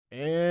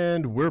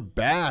And we're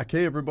back.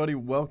 Hey, everybody.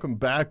 Welcome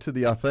back to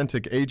The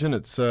Authentic Agent.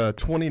 It's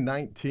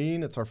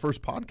 2019. It's our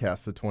first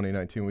podcast of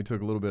 2019. We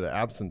took a little bit of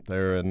absinthe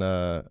there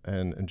and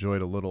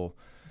enjoyed a little...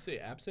 You say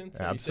absinthe?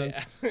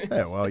 Absinthe?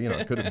 Yeah, well, you know,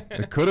 it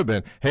could have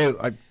been. Hey,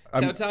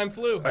 That's how time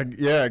flew.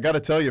 I got to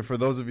tell you, for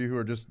those of you who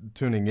are just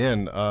tuning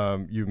in,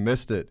 you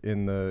missed it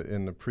in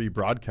the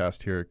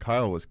pre-broadcast here.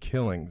 Kyle was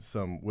killing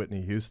some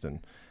Whitney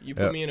Houston. You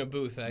put me in a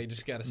booth. I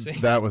just got to say.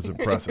 That was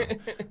impressive.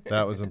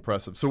 That was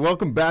impressive. So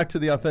welcome back to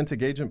the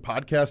Authentic Agent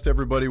Podcast,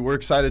 everybody. We're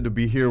excited to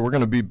be here. We're going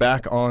to be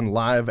back on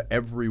live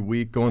every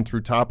week, going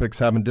through topics,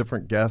 having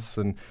different guests,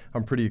 and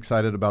I'm pretty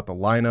excited about the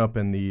lineup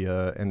and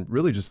and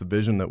really just the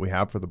vision that we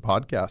have for the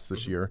podcast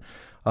this year.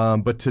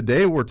 But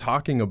today we're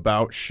talking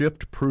about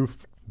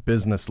shift-proof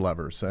business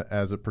levers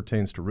as it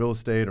pertains to real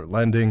estate or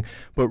lending.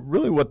 But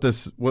really what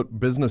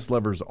business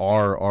levers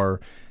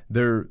are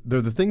they're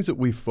the things that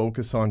we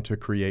focus on to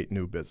create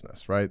new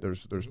business, right?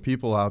 There's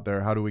people out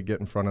there. How do we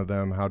get in front of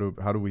them? How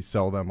do we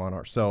sell them on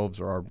ourselves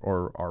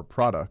or our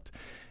product?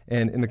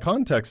 And in the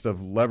context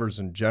of levers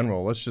in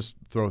general, let's just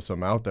throw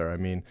some out there. I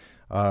mean,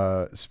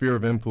 sphere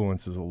of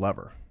influence is a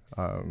lever.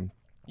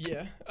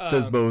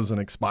 FSBOs and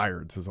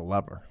expireds is a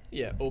lever.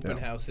 Yeah, open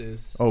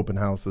houses. Open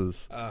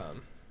houses.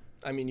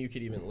 I mean, you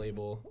could even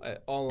label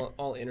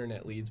all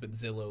internet leads, but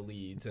Zillow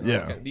leads.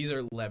 And these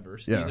are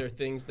levers. Yeah. These are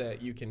things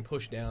that you can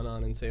push down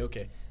on and say,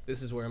 okay,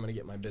 this is where I'm going to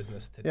get my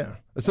business today. Yeah.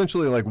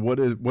 Essentially, like, what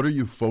are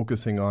you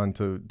focusing on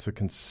to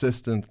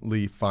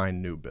consistently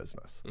find new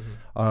business?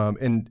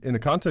 Mm-hmm. And in the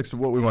context of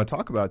what we want to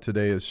talk about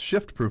today is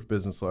shift-proof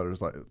business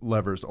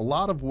levers. A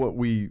lot of what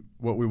we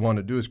want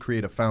to do is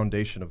create a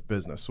foundation of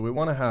business. So we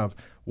want to have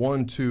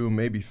 1, 2,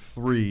 maybe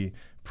 3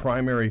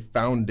 primary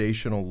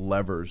foundational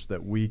levers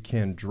that we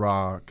can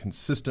draw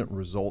consistent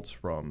results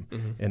from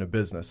in a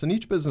business. And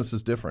each business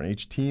is different.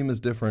 Each team is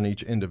different.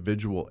 Each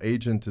individual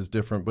agent is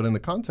different. But in the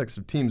context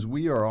of teams,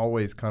 we are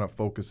always kind of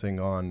focusing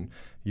on,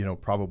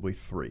 probably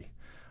 3.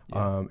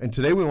 Yeah. And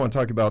today we want to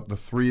talk about the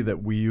 3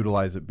 that we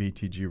utilize at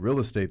BTG Real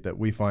Estate that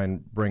we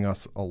find bring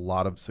us a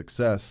lot of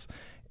success.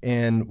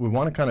 And we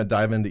want to kind of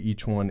dive into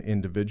each one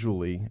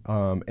individually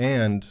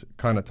and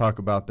kind of talk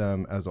about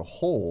them as a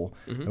whole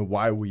and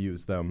why we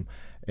use them.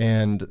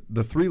 And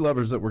the 3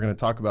 levers that we're going to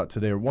talk about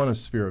today are, one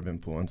is sphere of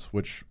influence,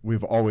 which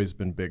we've always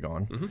been big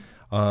on.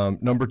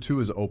 Number 2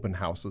 is open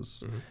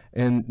houses.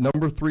 And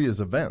number 3 is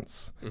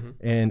events.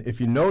 And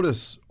if you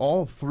notice,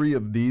 all 3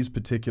 of these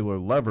particular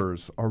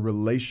levers are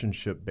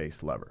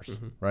relationship-based levers,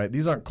 right?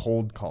 These aren't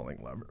cold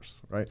calling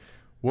levers, right?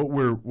 What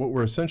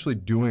we're essentially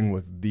doing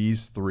with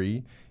these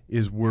 3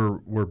 is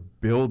we're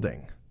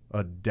building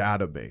a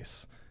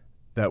database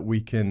that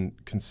we can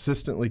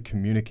consistently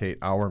communicate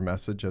our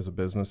message as a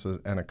business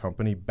and a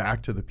company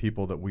back to the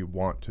people that we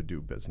want to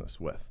do business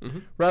with,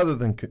 rather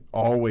than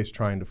always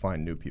trying to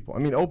find new people. I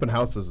mean, open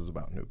houses is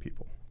about new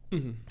people,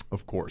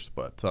 of course,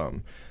 but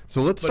so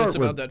let's start with... But it's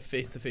about that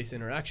face-to-face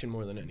interaction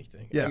more than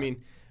anything. Yeah. I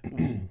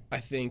mean,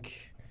 I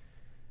think,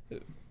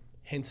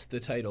 hence the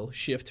title,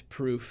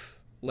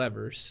 Shift-Proof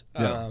Levers.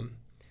 Yeah.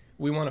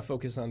 We want to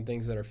focus on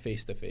things that are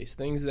face-to-face,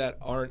 things that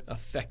aren't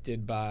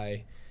affected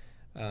by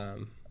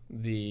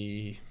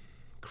the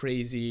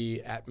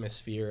crazy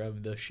atmosphere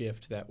of the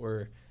shift that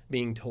we're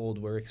being told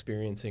we're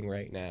experiencing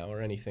right now or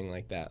anything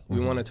like that. We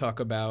want to talk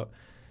about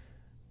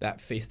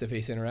that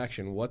face-to-face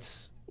interaction.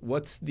 What's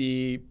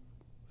the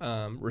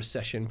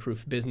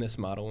recession-proof business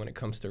model when it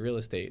comes to real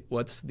estate?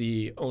 What's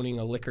the owning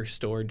a liquor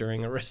store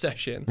during a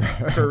recession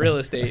for real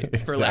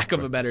estate, for lack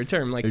of a better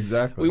term?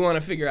 We want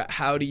to figure out,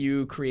 how do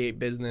you create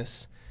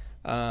business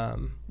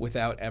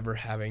without ever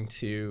having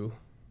to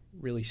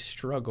really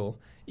struggle,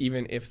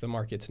 even if the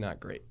market's not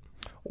great.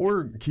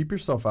 Or keep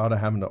yourself out of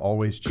having to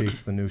always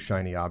chase the new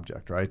shiny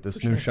object, right?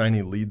 This new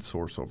shiny lead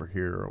source over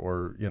here,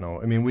 or,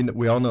 I mean,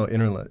 we all know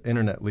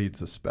internet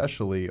leads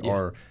especially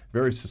are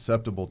very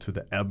susceptible to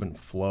the ebb and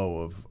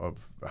flow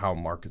of how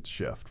markets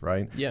shift,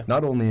 right? Yeah.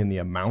 Not only in the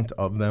amount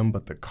of them,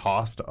 but the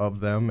cost of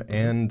them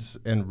and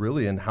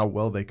really in how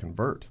well they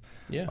convert.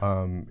 Yeah.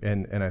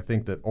 And I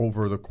think that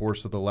over the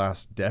course of the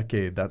last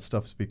decade, that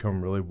stuff's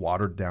become really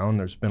watered down.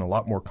 There's been a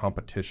lot more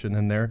competition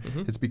in there.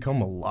 It's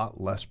become a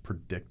lot less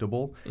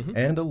predictable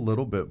and a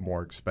little bit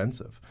more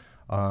expensive.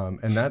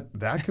 And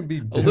that can be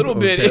a little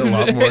bit. A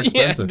lot more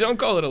expensive. Yeah, don't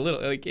call it a little.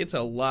 It's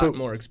a lot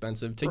more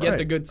expensive to get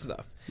the good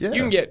stuff. Yeah.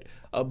 You can get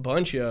a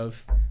bunch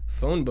of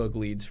phone book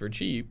leads for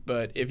cheap,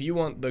 but if you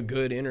want the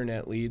good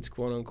internet leads,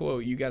 quote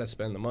unquote, you got to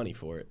spend the money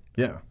for it.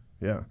 Yeah.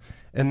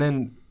 And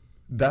then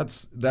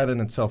that in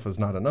itself is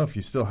not enough.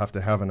 You still have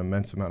to have an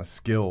immense amount of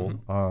skill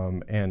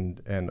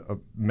and a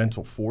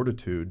mental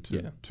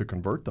fortitude to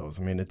convert those.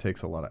 I mean, it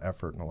takes a lot of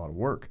effort and a lot of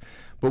work.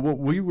 But what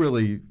we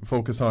really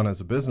focus on as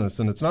a business,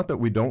 and it's not that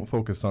we don't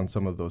focus on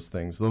some of those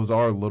things. Those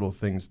are little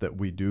things that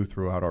we do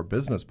throughout our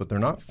business, but they're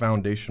not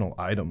foundational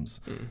items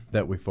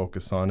that we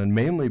focus on, and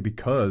mainly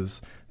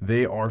because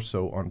they are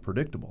so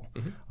unpredictable.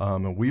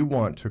 And we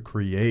want to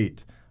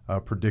create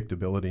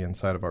predictability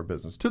inside of our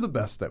business to the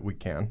best that we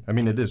can. I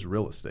mean, it is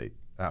real estate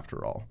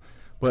after all.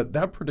 But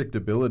that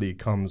predictability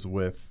comes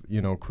with,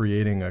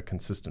 creating a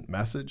consistent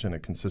message and a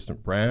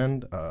consistent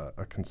brand,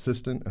 a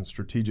consistent and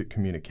strategic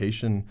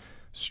communication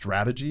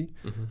strategy,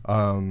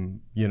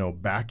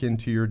 back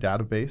into your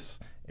database.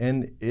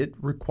 And it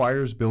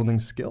requires building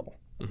skill.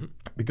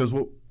 Because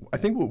I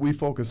think what we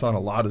focus on a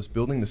lot is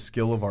building the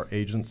skill of our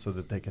agents so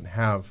that they can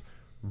have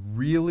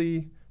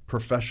really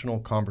professional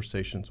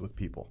conversations with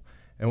people.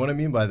 And what I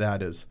mean by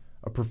that is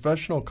a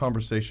professional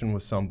conversation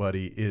with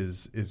somebody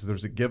is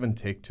there's a give and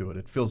take to it.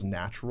 It feels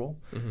natural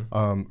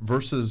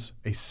versus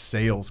a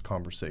sales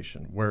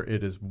conversation where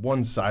it is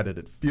one-sided.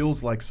 It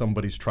feels like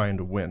somebody's trying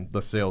to win.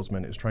 The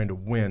salesman is trying to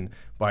win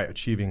by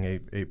achieving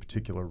a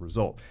particular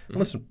result. And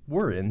listen,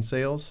 we're in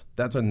sales.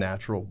 That's a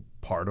natural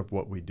part of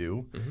what we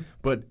do.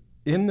 But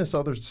in this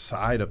other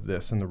side of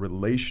this, in the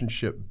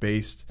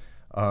relationship-based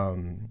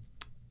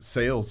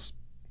sales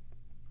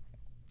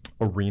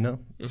arena,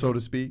 so to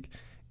speak,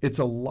 it's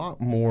a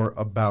lot more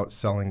about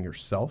selling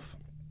yourself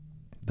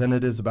than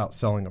it is about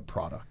selling a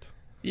product.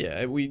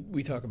 Yeah,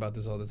 we talk about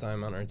this all the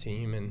time on our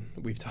team, and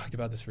we've talked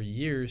about this for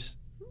years.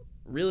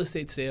 Real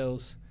estate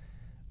sales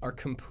are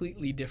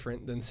completely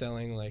different than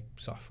selling like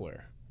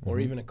software or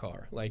even a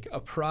car. Like a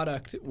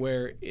product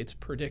where it's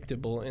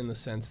predictable in the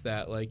sense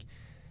that like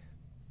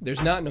there's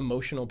not an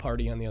emotional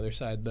party on the other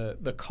side.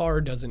 The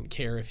car doesn't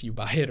care if you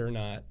buy it or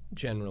not,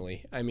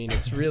 generally. I mean,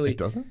 it's really... It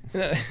doesn't?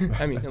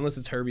 I mean, unless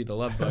it's Herbie the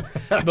love bug.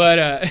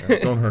 But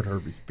don't hurt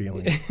Herbie's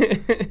feelings.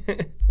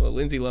 Well,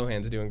 Lindsay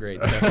Lohan's doing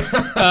great.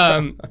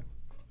 So.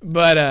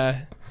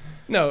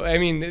 No, I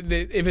mean,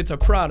 if it's a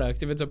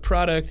product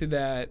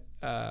that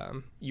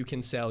you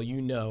can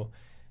sell,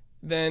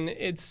 then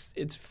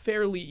it's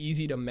fairly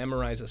easy to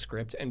memorize a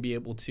script and be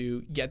able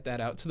to get that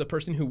out to the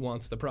person who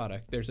wants the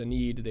product. There's a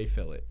need, they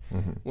fill it.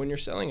 When you're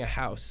selling a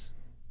house,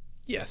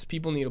 yes,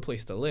 people need a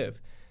place to live,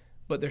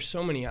 but there's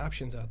so many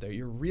options out there.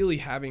 You're really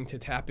having to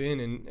tap in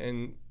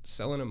and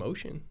sell an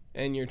emotion,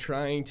 and you're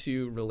trying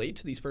to relate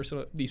to these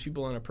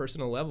people on a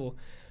personal level,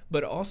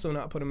 but also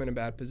not put them in a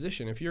bad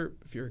position. If you're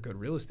a good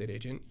real estate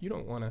agent, you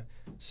don't want to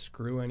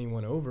screw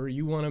anyone over.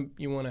 You want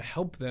to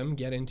help them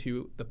get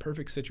into the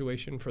perfect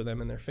situation for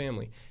them and their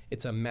family.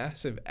 It's a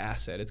massive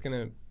asset. It's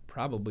going to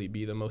probably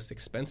be the most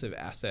expensive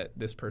asset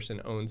this person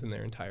owns in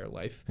their entire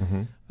life.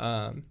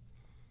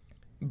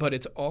 But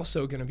it's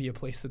also going to be a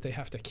place that they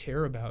have to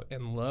care about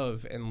and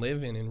love and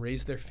live in and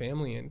raise their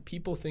family in.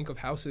 People think of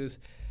houses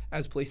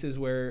as places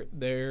where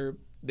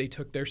they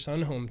took their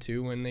son home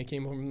to when they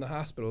came home from the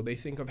hospital. They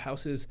think of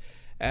houses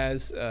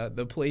as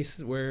the place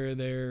where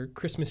their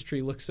Christmas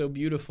tree looks so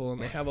beautiful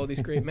and they have all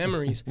these great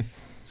memories.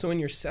 So when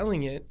you're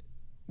selling it,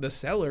 the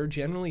seller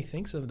generally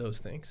thinks of those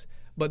things.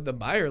 But the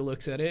buyer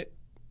looks at it,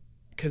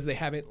 because they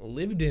haven't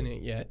lived in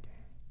it yet,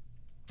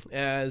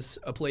 as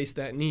a place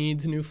that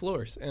needs new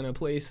floors and a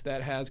place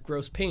that has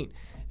gross paint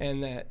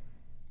and that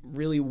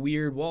really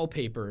weird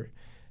wallpaper.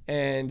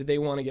 And they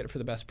want to get it for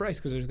the best price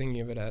because they're thinking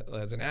of it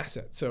as an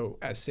asset. So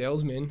as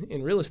salesmen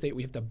in real estate,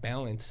 we have to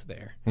balance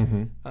there.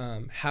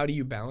 How do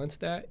you balance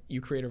that?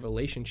 You create a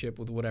relationship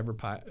with whatever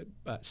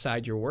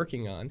side you're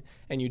working on,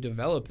 and you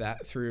develop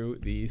that through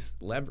these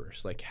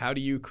levers. Like, how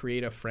do you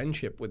create a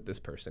friendship with this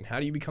person?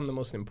 How do you become the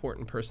most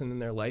important person in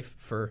their life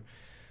for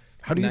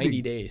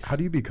 90 days? How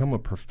do you become a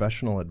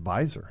professional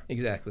advisor?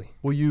 Exactly.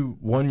 Well, you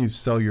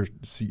sell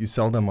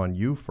them on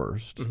you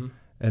first.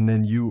 And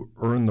then you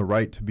earn the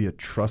right to be a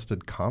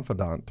trusted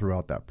confidant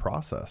throughout that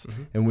process.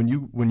 And when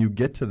you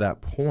get to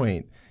that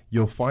point,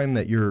 you'll find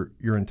that your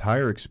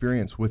entire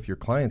experience with your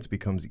clients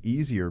becomes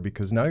easier,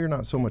 because now you're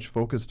not so much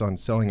focused on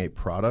selling a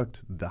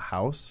product, the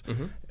house,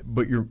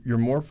 but you're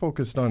more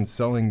focused on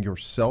selling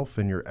yourself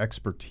and your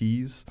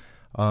expertise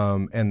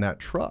and that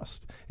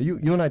trust. You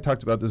and I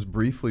talked about this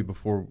briefly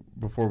before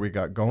we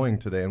got going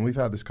today, and we've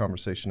had this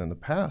conversation in the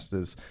past.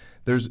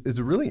 It's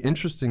a really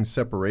interesting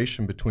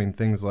separation between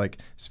things like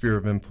sphere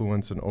of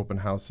influence and open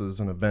houses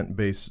and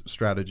event-based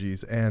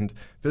strategies and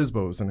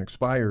FSBOs and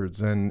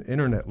expireds and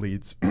internet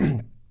leads.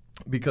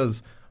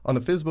 Because on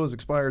the FSBOs,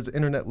 expireds,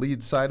 internet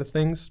leads side of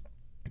things,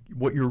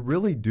 what you're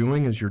really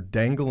doing is you're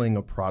dangling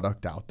a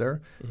product out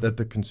there that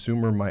the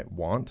consumer might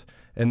want,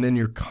 and then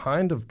you're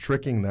kind of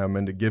tricking them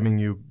into giving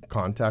you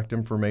contact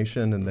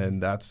information, and then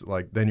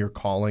then you're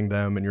calling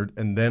them,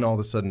 and then all of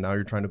a sudden now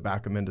you're trying to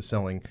back them into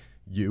selling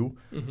you,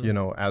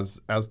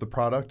 as the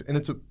product.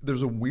 And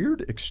there's a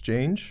weird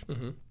exchange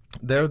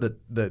there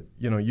that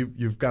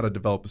you've got to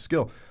develop a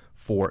skill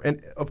for.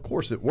 And of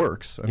course it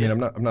works. I mean,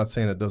 I'm not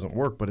saying it doesn't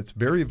work, but it's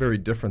very, very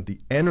different. The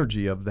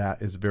energy of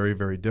that is very,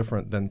 very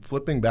different than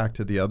flipping back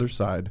to the other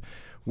side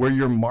where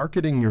you're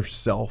marketing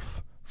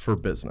yourself for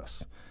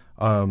business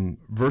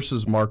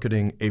versus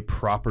marketing a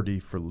property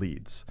for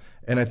leads.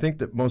 And I think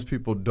that most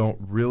people don't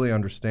really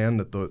understand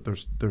that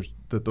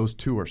that those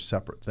two are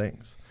separate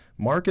things.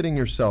 Marketing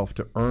yourself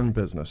to earn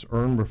business,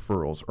 earn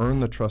referrals,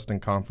 earn the trust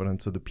and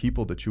confidence of the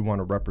people that you want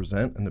to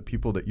represent and the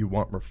people that you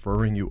want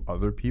referring you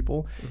other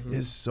people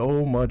is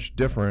so much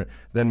different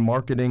than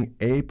marketing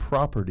a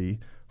property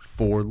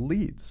for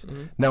leads.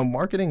 Now,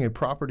 marketing a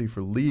property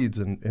for leads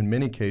in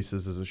many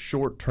cases is a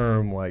short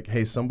term, like,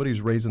 hey,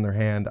 somebody's raising their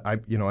hand.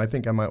 I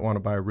think I might want to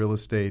buy real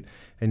estate,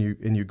 and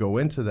you go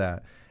into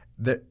that.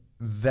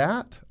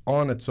 That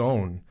on its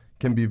own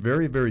can be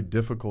very, very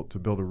difficult to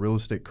build a real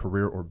estate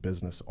career or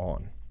business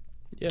on.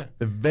 Yeah.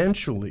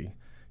 Eventually,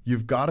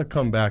 you've got to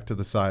come back to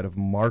the side of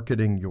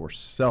marketing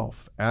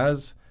yourself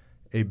as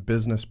a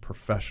business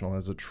professional,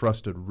 as a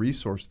trusted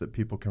resource that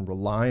people can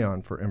rely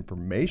on for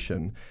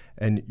information,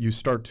 and you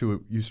start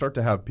to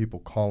have people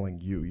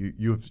calling you.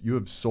 You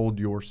have sold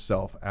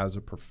yourself as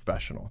a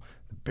professional.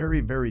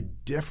 Very, very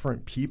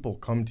different people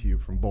come to you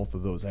from both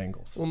of those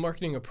angles. Well,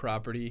 marketing a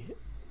property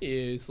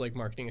is like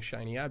marketing a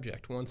shiny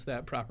object. Once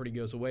that property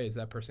goes away, is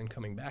that person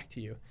coming back to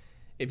you?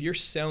 If you're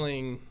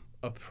selling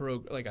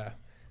like a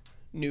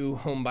new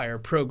home buyer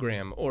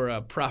program or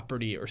a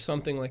property or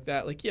something like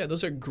that, like, yeah,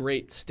 those are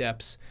great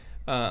steps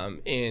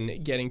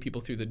in getting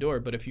people through the door.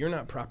 But if you're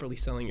not properly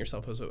selling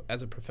yourself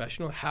as a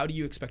professional, how do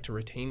you expect to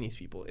retain these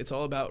people? It's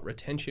all about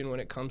retention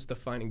when it comes to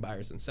finding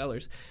buyers and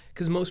sellers,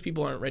 because most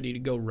people aren't ready to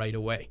go right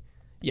away.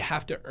 You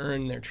have to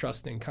earn their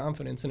trust and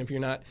confidence. And if you're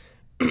not,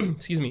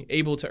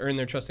 able to earn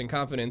their trust and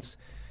confidence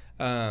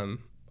on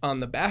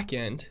the back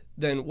end,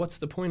 then what's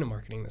the point of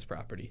marketing this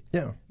property?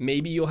 Yeah.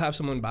 Maybe you'll have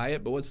someone buy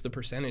it, but what's the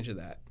percentage of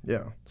that?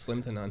 Yeah.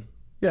 Slim to none.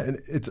 Yeah,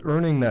 and it's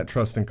earning that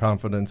trust and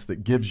confidence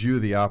that gives you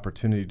the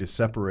opportunity to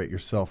separate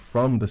yourself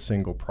from the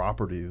single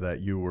property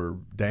that you were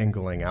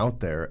dangling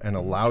out there, and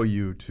allow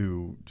you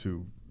to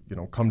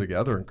come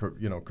together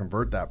and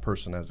convert that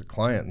person as a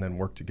client, and then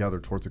work together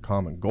towards a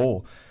common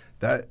goal.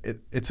 That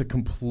it's a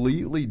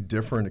completely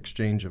different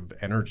exchange of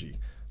energy.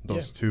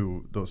 Those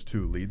two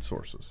lead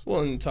sources. Well,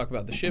 and talk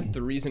about the shift.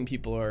 The reason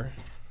people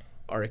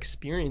are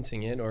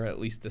experiencing it, or at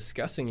least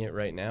discussing it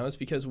right now, is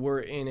because we're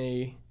in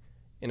a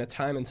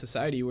time in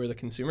society where the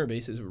consumer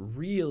base is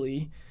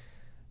really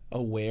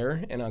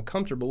aware and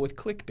uncomfortable with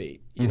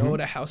clickbait. You know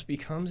what a house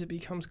becomes? It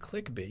becomes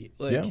clickbait.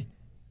 Like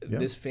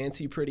this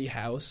fancy pretty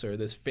house, or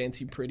this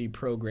fancy pretty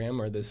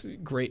program, or this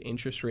great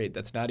interest rate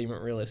that's not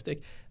even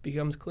realistic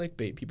becomes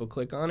clickbait. People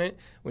click on it.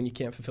 When you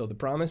can't fulfill the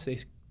promise, they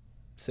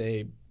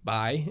say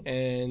bye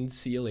and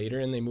see you later,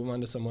 and they move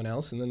on to someone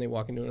else, and then they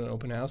walk into an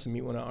open house and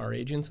meet one of our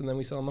agents, and then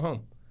we sell them a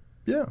home.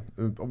 Yeah.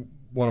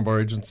 One of our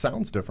agents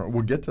sounds different.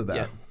 We'll get to that.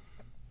 Yeah.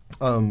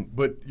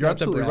 But you're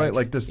absolutely right.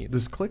 Like this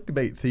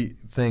clickbait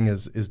thing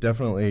is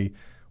definitely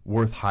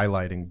worth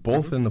highlighting,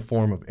 both in the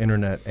form of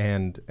internet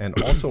and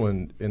also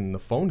in the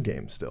phone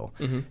game. Still,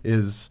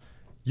 is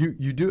you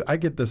do. I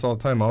get this all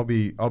the time. I'll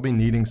be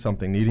needing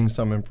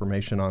some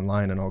information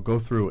online, and I'll go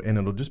through, and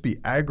it'll just be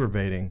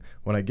aggravating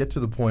when I get to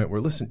the point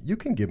where, listen, you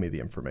can give me the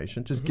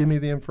information, just give me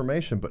the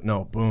information, but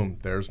no, boom,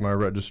 there's my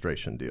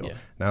registration deal. Yeah.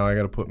 Now I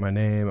got to put my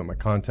name and my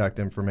contact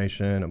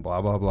information and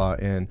blah blah blah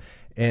in.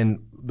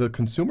 And the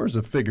consumers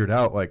have figured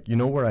out, like, you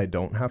know where I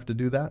don't have to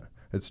do that?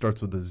 It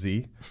starts with a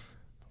Z.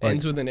 Like,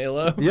 ends with an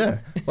illo. Yeah.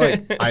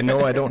 Like, I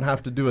know I don't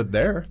have to do it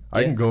there.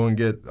 I can go and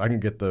get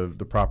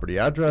the property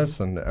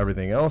address and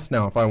everything else.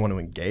 Now, if I want to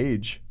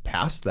engage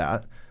past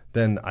that,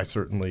 then I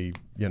certainly,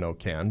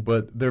 can.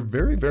 But they're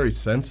very, very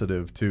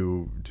sensitive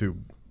to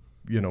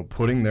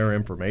putting their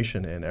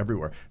information in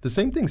everywhere. The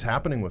same thing's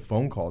happening with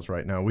phone calls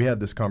right now. We had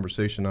this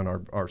conversation on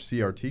our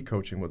CRT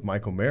coaching with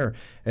Michael Mayer,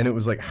 and it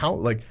was like,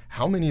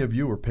 how many of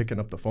you are picking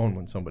up the phone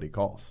when somebody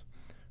calls,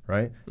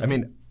 right? I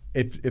mean,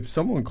 if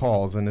someone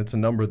calls and it's a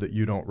number that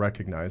you don't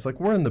recognize, like,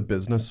 we're in the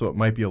business, so it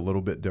might be a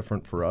little bit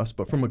different for us,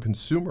 but from a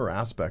consumer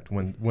aspect,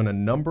 when a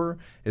number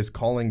is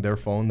calling their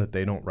phone that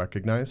they don't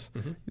recognize,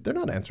 they're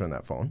not answering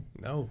that phone.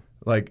 No.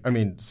 Like, I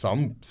mean,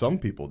 some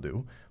people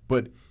do.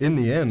 But in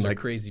the end, those are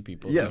crazy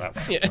people. Yeah,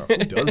 who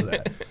does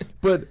that?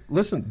 But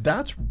listen,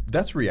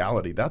 that's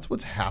reality. That's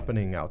what's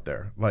happening out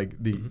there. Like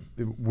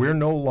we're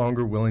no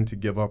longer willing to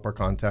give up our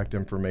contact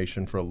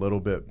information for a little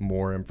bit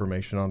more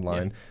information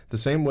online. Yeah. The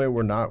same way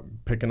we're not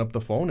picking up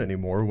the phone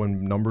anymore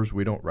when numbers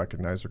we don't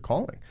recognize are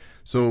calling.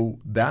 So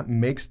that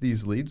makes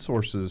these lead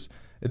sources.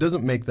 It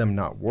doesn't make them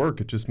not work.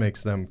 It just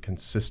makes them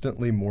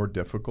consistently more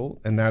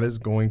difficult, and that is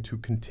going to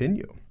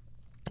continue.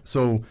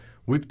 So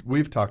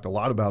we've talked a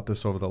lot about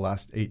this over the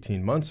last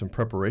 18 months in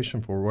preparation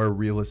for where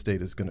real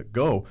estate is going to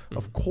go.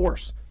 Of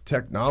course,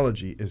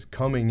 technology is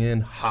coming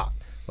in hot.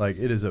 Like,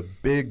 it is a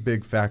big,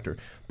 big factor.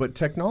 But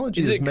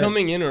technology is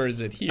coming in, or is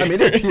it here? I mean,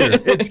 it's here.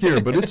 It's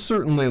here. But it's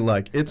certainly,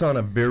 like, it's on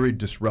a very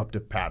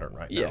disruptive pattern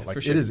right now. Yeah, like,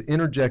 for sure. It is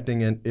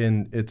interjecting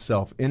in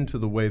itself into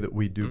the way that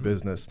we do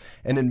business.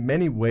 And in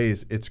many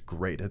ways, it's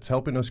great. It's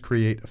helping us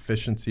create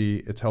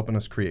efficiency. It's helping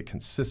us create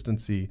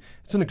consistency.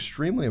 It's an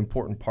extremely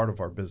important part of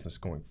our business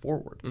going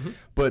forward.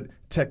 But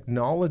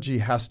technology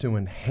has to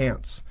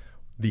enhance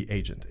the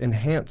agent,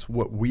 enhance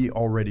what we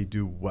already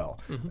do well,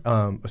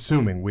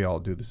 assuming we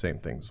all do the same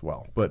things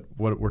well. But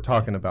what we're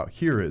talking about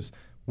here is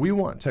we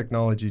want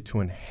technology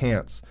to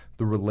enhance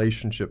the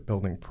relationship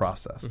building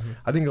process.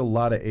 I think a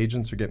lot of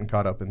agents are getting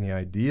caught up in the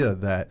idea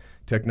that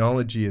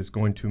technology is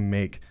going to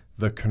make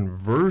the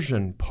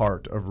conversion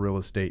part of real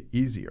estate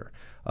easier.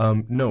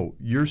 No,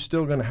 you're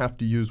still going to have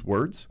to use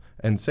words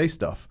and say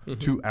stuff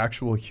to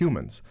actual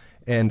humans.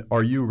 And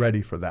are you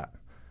ready for that?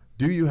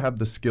 Do you have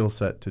the skill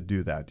set to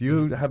do that? Do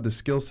you have the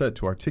skill set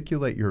to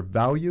articulate your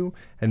value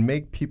and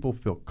make people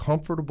feel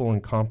comfortable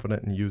and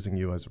confident in using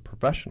you as a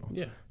professional?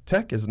 Yeah.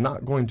 Tech is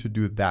not going to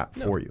do that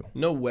for you.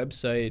 No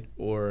website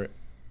or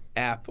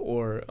app,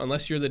 or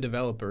unless you're the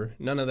developer,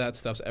 none of that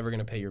stuff's ever going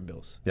to pay your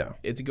bills. Yeah.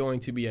 It's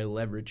going to be a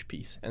leverage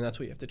piece, and that's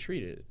what you have to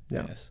treat it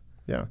as.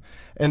 Yeah.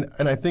 And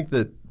I think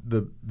that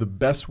the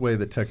best way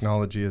that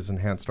technology has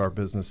enhanced our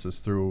business is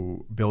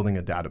through building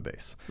a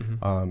database.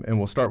 And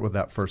we'll start with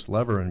that first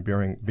lever and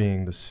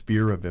being the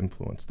sphere of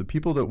influence, the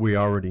people that we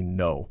already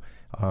know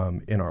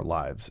in our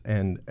lives,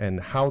 and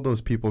how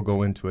those people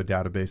go into a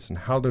database and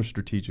how they're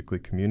strategically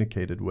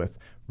communicated with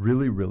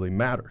really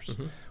matters.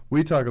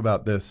 We talk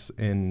about this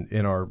in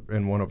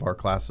one of our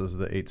classes,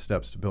 the 8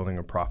 steps to building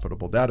a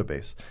profitable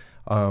database.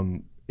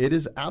 It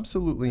is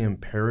absolutely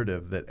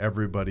imperative that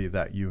everybody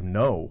that you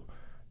know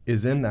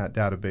is in that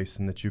database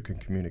and that you can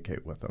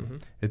communicate with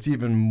them. It's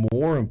even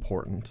more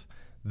important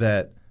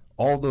that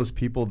all those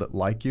people that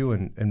like you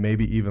and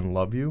maybe even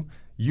love you,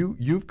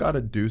 you've got to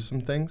do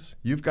some things.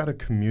 You've got to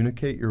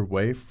communicate your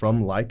way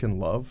from like and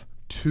love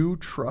to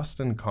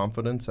trust and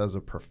confidence as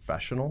a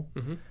professional.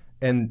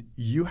 And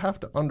you have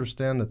to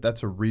understand that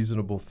that's a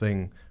reasonable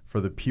thing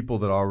for the people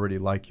that already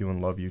like you and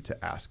love you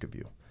to ask of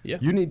you. Yeah.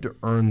 You need to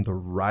earn the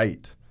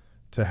right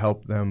to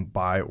help them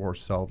buy or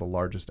sell the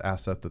largest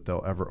asset that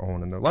they'll ever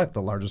own in their life,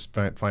 the largest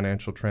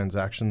financial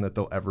transaction that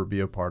they'll ever be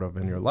a part of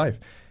in your life.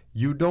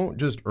 You don't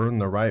just earn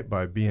the right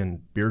by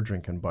being beer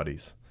drinking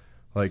buddies.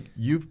 Like,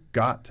 you've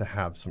got to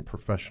have some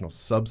professional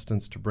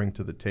substance to bring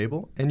to the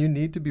table, and you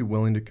need to be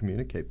willing to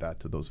communicate that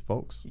to those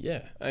folks.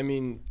 Yeah. I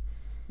mean,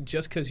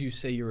 just because you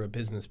say you're a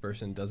business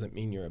person doesn't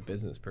mean you're a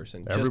business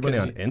person. Everybody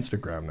on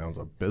Instagram now is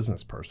a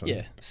business person.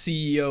 Yeah,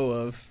 CEO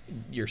of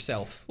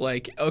yourself.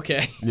 Like,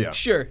 okay, Yeah.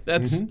 sure,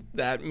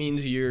 that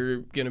means you're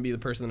going to be the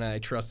person that I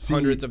trust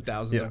hundreds of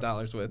thousands of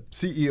dollars with.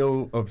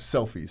 CEO of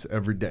selfies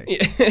every day.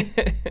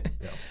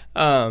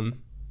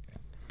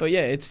 But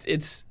yeah,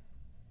 it's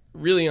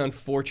really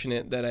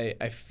unfortunate that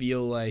I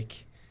feel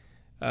like,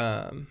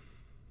 and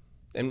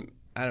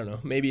I don't know,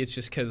 maybe it's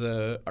just because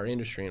of our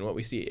industry and what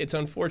we see. It's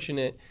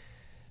unfortunate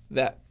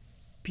that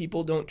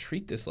people don't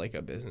treat this like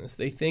a business.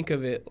 They think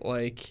of it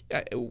like,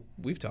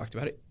 we've talked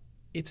about it,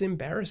 it's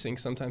embarrassing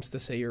sometimes to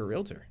say you're a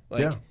realtor.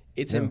 Like,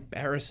 it's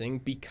embarrassing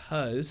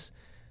because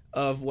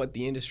of what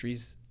the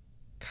industry's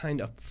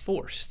kind of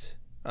forced.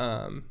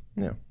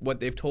 What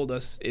they've told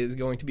us is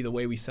going to be the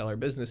way we sell our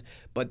business,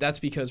 but that's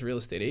because real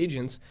estate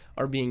agents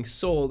are being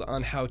sold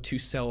on how to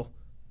sell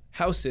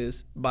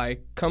houses by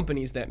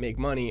companies that make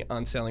money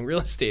on selling real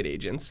estate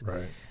agents.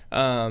 Right.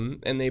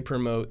 And they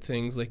promote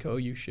things like, oh,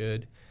 you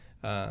should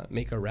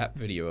make a rap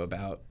video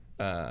about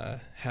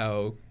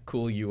how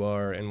cool you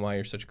are and why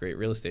you're such a great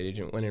real estate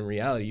agent, when in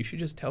reality you should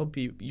just tell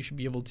people, you should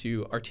be able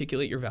to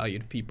articulate your value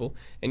to people,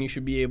 and you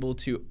should be able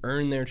to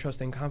earn their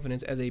trust and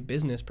confidence as a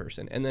business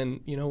person. And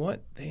then, you know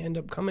what? They end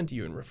up coming to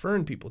you and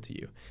referring people to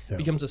you. It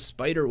becomes a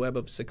spider web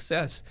of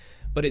success,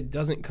 but it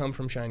doesn't come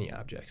from shiny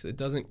objects. It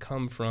doesn't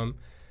come from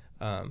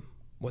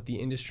what the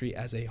industry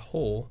as a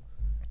whole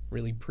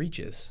really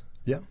preaches.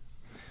 Yeah.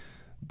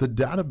 The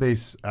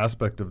database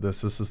aspect of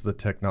this is the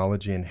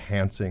technology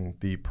enhancing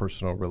the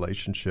personal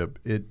relationship.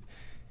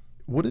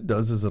 What it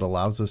does is it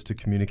allows us to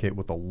communicate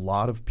with a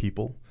lot of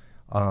people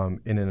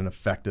in an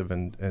effective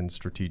and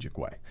strategic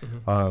way.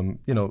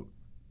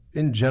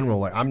 In general,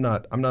 like I'm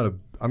not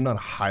a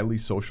highly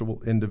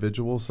sociable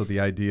individual, so the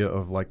idea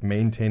of like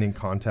maintaining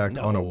contact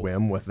on a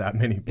whim with that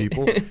many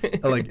people,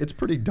 like, it's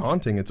pretty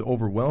daunting. It's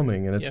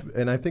overwhelming, and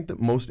and I think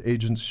that most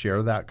agents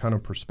share that kind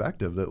of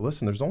perspective. That,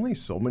 listen, there's only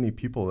so many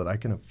people that I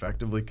can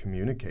effectively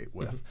communicate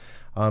with,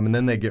 and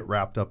then they get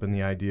wrapped up in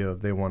the idea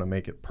of they want to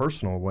make it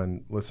personal.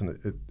 When,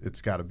 listen,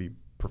 it's got to be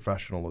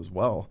professional as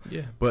well.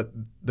 Yeah. But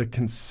the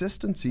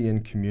consistency in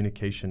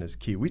communication is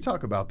key. We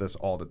talk about this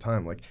all the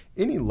time. Like,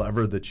 any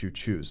lever that you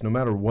choose, no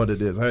matter what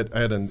it is. I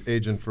had an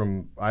agent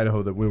from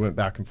Idaho that we went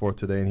back and forth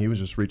today, and he was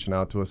just reaching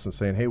out to us and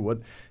saying, hey, what,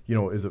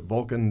 is it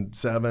Vulcan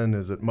 7?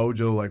 Is it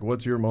Mojo? Like,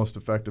 what's your most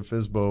effective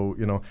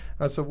FSBO?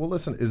 I said, well,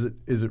 listen,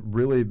 is it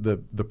really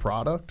the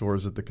product, or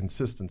is it the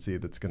consistency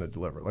that's going to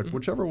deliver? Like,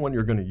 whichever one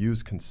you're going to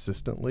use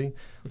consistently,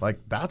 like,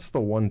 that's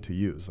the one to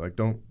use. Like,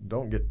 don't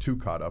get too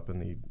caught up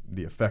in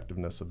the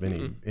effectiveness of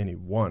any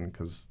one,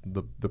 because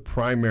the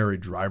primary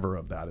driver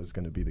of that is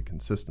going to be the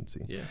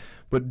consistency. Yeah.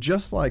 But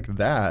just like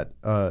that,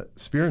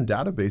 Sphere and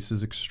database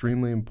is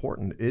extremely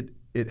important.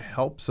 It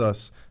helps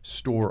us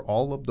store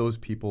all of those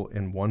people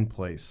in one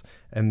place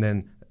and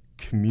then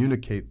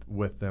communicate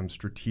with them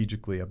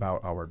strategically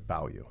about our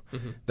value.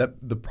 That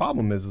the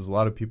problem is a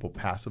lot of people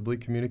passively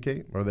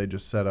communicate, or they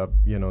just set up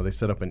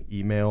an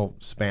email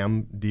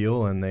spam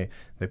deal, and they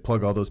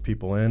plug all those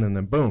people in, and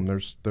then boom,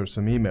 there's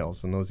some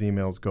emails, and those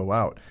emails go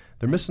out.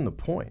 They're missing the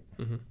point.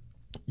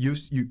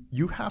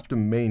 you have to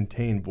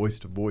maintain voice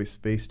to voice,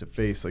 face to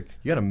face. Like,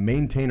 you got to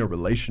maintain a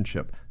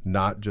relationship,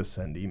 not just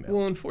send emails.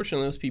 Well,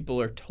 unfortunately, those people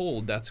are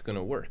told that's going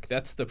to work.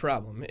 That's the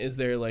problem. Is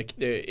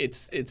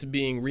it's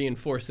being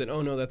reinforced that,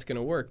 oh no, that's going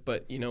to work.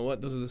 But you know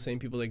what? Those are the same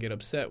people that get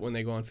upset when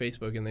they go on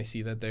Facebook and they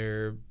see that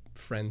their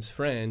friend's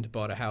friend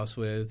bought a house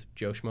with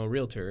Joe Schmo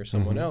Realtor or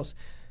someone else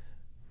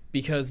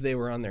because they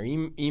were on their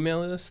email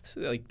list.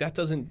 Like, that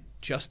doesn't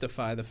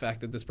justify the fact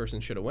that this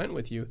person should have went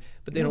with you,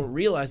 but they don't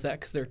realize that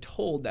because they're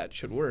told that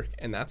should work.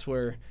 And that's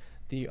where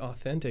the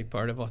authentic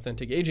part of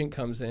Authentic Agent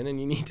comes in, and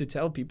you need to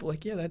tell people,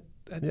 like, that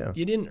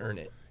you didn't earn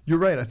it. You're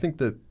right. I think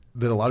that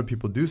a lot of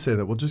people do say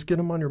that. Well, just get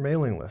them on your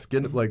mailing list.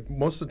 Like,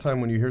 most of the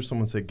time when you hear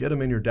someone say, get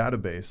them in your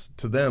database,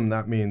 to them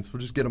that means, well,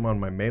 just get them on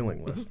my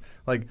mailing list.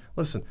 Like,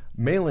 listen,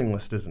 mailing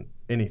list isn't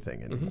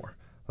anything anymore.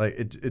 Like,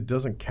 it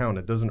doesn't count.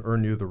 It doesn't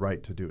earn you the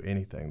right to do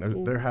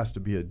anything. There has to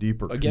be a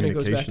deeper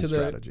communication strategy. Again, it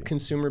goes back to the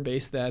consumer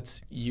base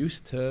that's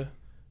used to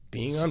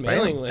being on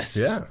mailing lists.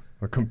 Yeah,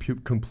 we're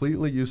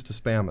completely used to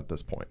spam at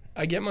this point.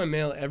 I get my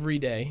mail every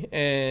day,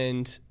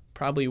 and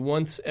probably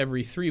once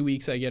every 3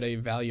 weeks I get a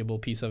valuable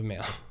piece of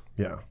mail.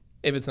 Yeah.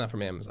 If it's not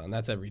from Amazon,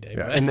 that's every day.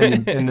 Yeah, and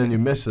then you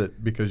miss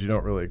it because you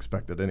don't really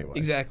expect it anyway.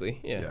 Exactly,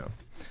 yeah.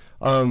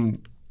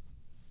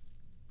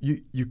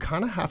 You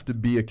kind of have to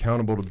be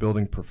accountable to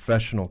building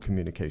professional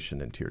communication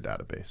into your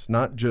database,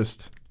 not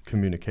just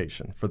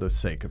communication for the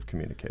sake of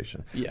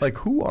communication. Yeah. Like,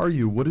 who are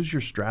you? What is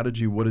your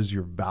strategy? What is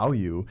your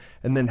value?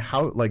 And then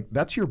how, like,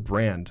 that's your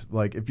brand.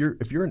 Like, if you're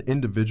an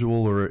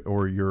individual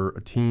or you're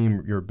a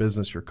team, your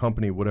business, your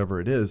company, whatever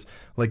it is,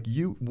 like,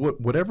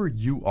 whatever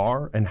you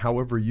are and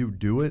however you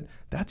do it,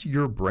 that's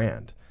your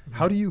brand.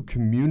 How do you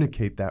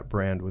communicate that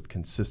brand with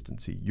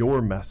consistency?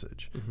 Your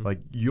message, like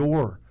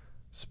your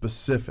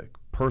specific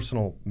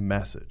personal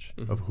message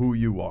of who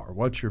you are,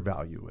 what your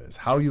value is,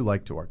 how you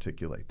like to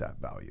articulate that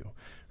value,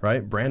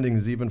 right? Branding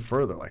is even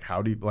further. Like,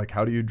 how do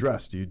you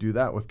dress? Do you do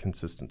that with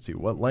consistency?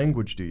 What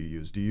language do you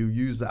use? Do you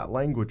use that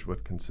language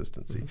with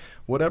consistency?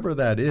 Whatever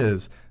that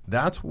is,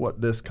 that's what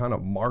this kind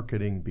of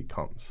marketing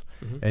becomes.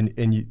 And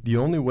the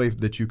only way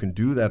that you can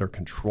do that or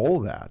control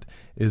that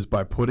is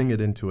by putting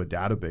it into a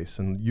database,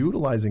 and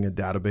utilizing a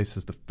database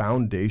as the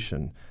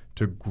foundation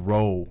to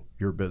grow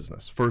your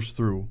business, first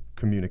through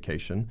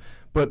communication,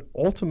 but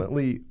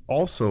ultimately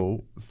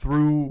also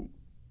through,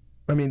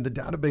 the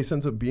database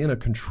ends up being a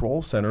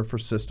control center for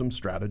system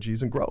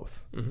strategies and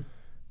growth.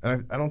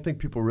 And I don't think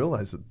people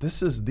realize that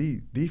this is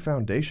the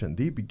foundation,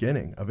 the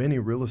beginning of any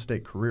real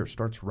estate career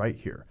starts right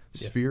here,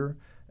 sphere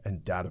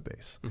and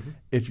database.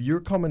 If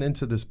you're coming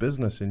into this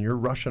business and you're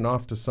rushing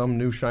off to some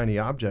new shiny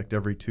object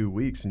every 2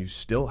 weeks and you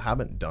still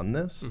haven't done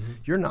this,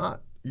 you're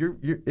not.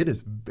 It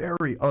is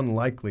very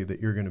unlikely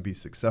that you're going to be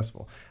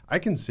successful. I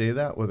can say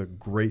that with a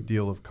great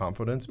deal of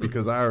confidence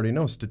because I already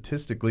know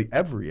statistically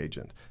every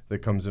agent that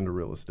comes into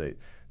real estate,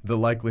 the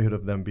likelihood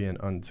of them being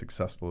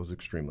unsuccessful is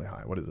extremely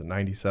high. What is it,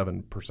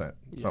 97%,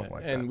 something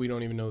like that. And we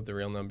don't even know what the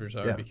real numbers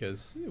are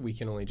because we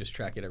can only just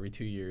track it every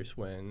 2 years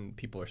when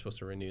people are supposed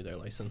to renew their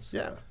license.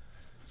 Yeah.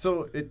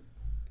 So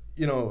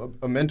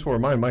a mentor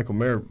of mine, Michael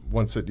Mayer,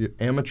 once said,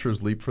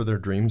 amateurs leap for their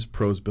dreams,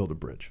 pros build a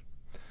bridge.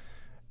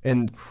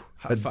 And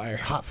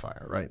hot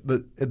fire, right?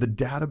 The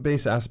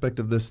database aspect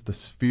of this, the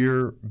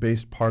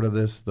sphere-based part of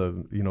this,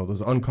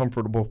 those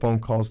uncomfortable phone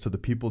calls to the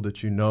people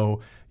that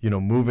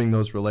moving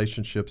those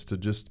relationships to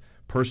just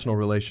personal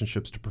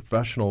relationships to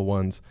professional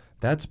ones,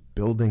 that's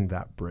building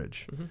that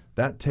bridge.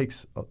 That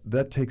takes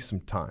some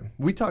time.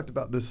 We talked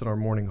about this in our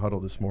morning huddle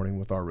this morning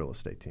with our real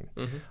estate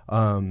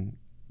team.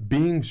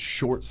 Being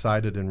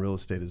short-sighted in real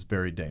estate is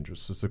very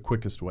dangerous. It's the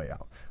quickest way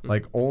out.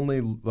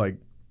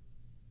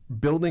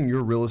 Building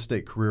your real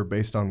estate career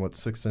based on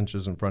what's 6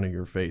 inches in front of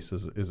your face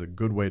is a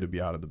good way to be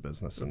out of the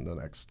business in the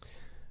next.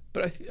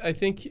 But I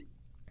think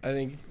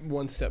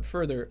one step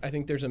further, I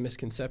think there's a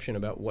misconception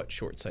about what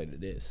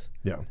short-sighted is.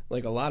 Yeah.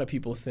 Like, a lot of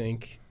people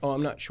think, oh,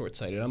 I'm not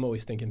short-sighted. I'm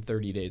always thinking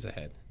 30 days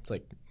ahead. It's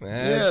like,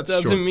 it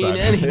doesn't mean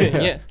anything.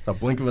 It's a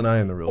blink of an eye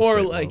in the real estate.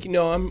 Or like,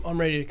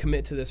 I'm ready to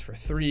commit to this for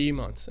 3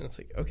 months. And it's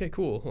like, okay,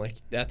 cool. Like,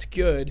 that's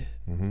good.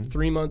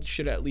 3 months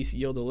should at least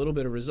yield a little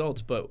bit of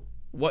results, but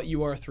what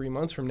you are 3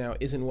 months from now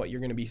isn't what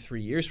you're going to be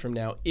 3 years from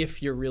now if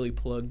you're really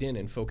plugged in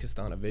and focused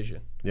on a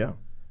vision. Yeah.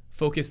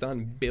 Focused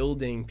on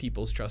building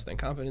people's trust and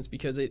confidence,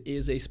 because it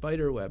is a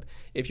spider web.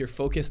 If you're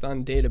focused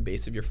on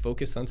database, if you're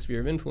focused on sphere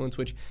of influence,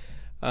 which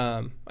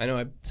I know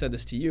I've said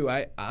this to you,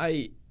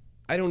 I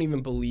don't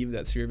even believe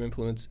that sphere of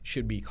influence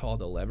should be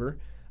called a lever.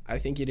 I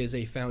think it is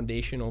a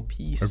foundational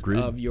piece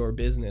of your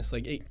business.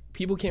 Like,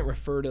 people can't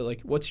refer to,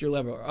 like, what's your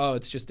lever? Oh,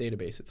 it's just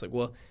database. It's like,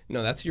 well,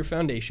 no, that's your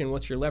foundation.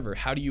 What's your lever?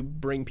 How do you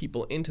bring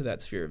people into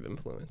that sphere of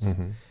influence?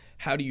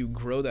 How do you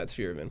grow that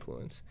sphere of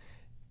influence?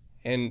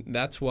 And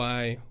that's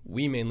why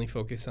we mainly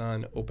focus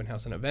on open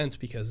house and events,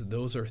 because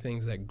those are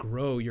things that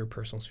grow your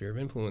personal sphere of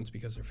influence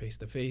because they're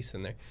face-to-face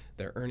and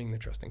they're earning the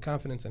trust and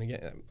confidence. And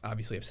again,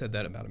 obviously I've said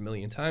that about 1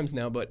 million times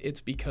now, but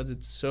it's because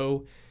it's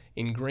so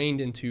ingrained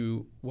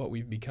into what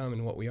we've become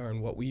and what we are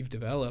and what we've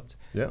developed.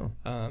 Yeah.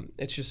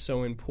 It's just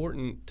so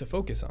important to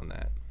focus on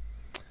that.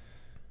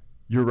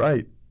 You're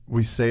right.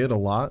 We say it a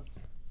lot.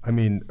 I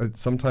mean,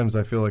 sometimes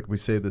I feel like we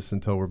say this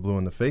until we're blue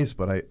in the face,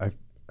 but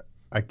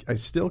I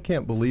still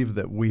can't believe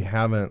that we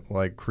haven't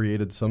like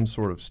created some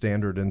sort of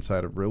standard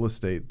inside of real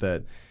estate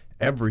that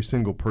every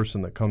single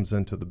person that comes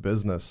into the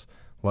business,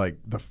 like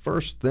the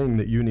first thing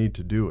that you need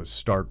to do is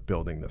start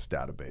building this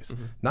database.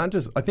 Not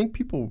just, I think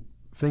people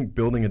think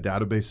building a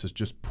database is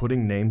just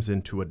putting names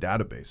into a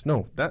database.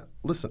 No,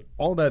 listen,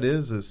 all that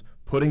is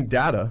putting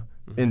data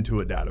into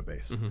a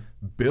database.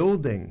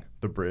 Building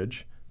the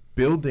bridge,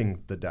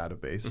 building the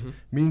database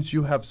means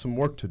you have some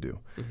work to do.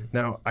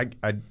 Now,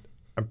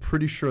 I'm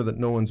pretty sure that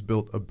no one's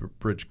built a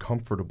bridge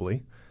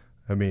comfortably.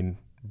 I mean,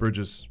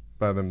 bridges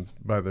by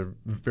the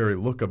very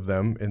look of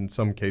them, in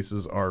some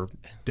cases, are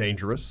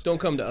dangerous. Don't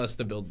come to us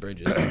to build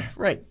bridges.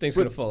 Right. Things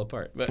are going to fall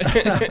apart. But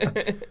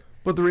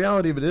but the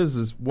reality of it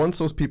is once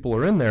those people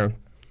are in there,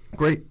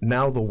 great,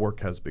 now the work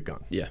has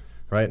begun. Yeah.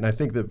 Right? And I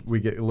think that we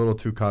get a little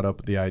too caught up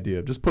with the idea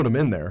of just put them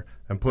in there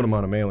and put them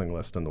on a mailing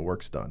list and the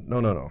work's done.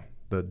 No.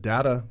 The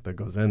data that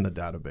goes in the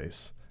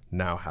database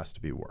now has to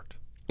be worked.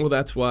 Well,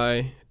 that's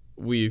why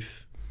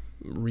we've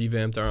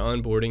revamped our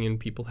onboarding, and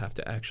people have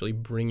to actually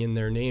bring in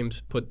their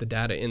names, put the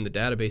data in the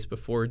database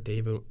before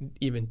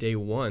even day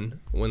one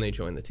when they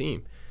join the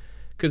team,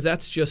 because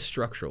that's just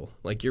structural.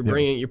 Like you're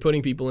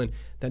putting people in.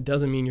 That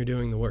doesn't mean you're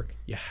doing the work.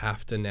 You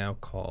have to now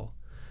call.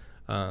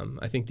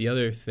 I think the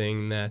other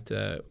thing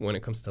that when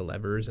it comes to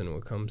levers and when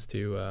it comes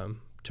to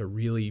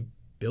really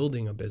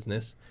building a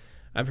business,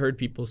 I've heard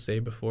people say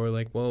before,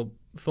 like, well,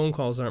 phone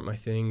calls aren't my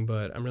thing,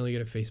 but I'm really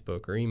good at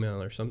Facebook or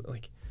email or something.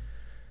 Like,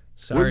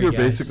 sorry, what you're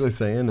guys. basically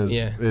saying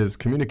is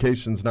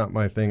communication's not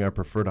my thing. I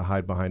prefer to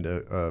hide behind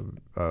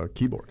a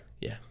keyboard.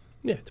 Yeah,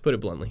 to put it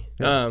bluntly.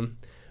 Yeah.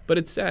 But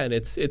it's sad.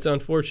 It's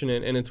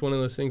unfortunate, and it's one of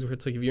those things where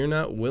it's like if you're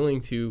not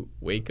willing to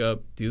wake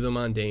up, do the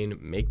mundane,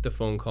 make the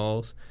phone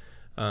calls,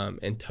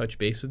 and touch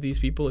base with these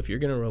people, if you're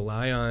going to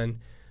rely on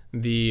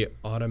the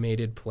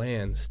automated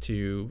plans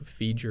to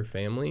feed your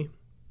family,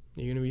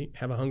 you're going to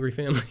have a hungry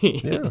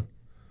family. Yeah.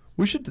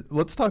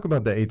 Let's talk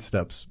about the 8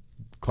 steps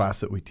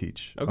class that we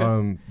teach.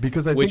 Okay.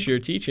 Because Which you're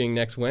teaching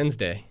next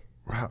Wednesday.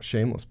 Wow,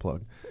 shameless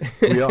plug.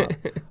 We are.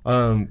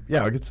 I'll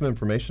get some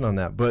information on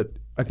that. But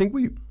I think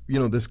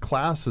this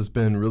class has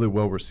been really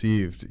well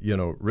received,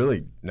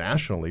 really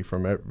nationally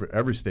from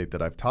every state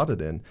that I've taught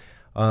it in.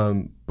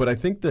 But I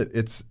think that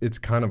it's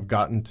kind of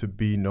gotten to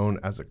be known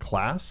as a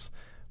class.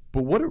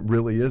 But what it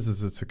really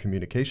is it's a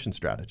communication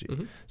strategy.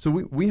 So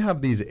we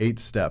have these 8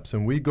 steps,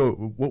 and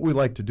what we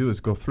like to do is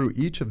go through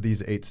each of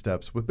these 8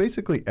 steps with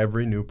basically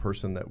every new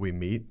person that we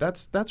meet.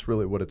 That's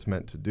really what it's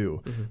meant to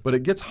do. But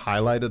it gets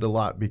highlighted a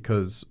lot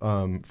because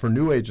for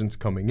new agents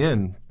coming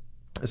in,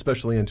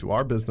 especially into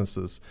our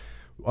businesses,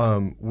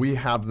 we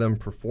have them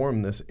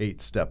perform this 8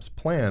 steps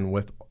plan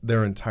with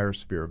their entire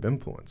sphere of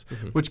influence,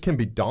 which can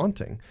be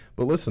daunting.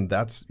 But listen,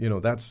 that's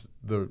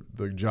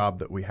the job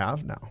that we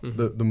have now.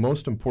 The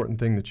most important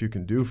thing that you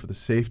can do for the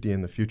safety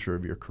and the future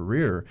of your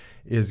career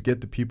is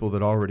get the people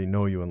that already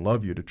know you and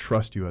love you to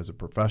trust you as a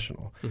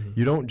professional.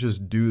 You don't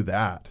just do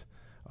that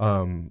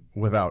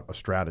without a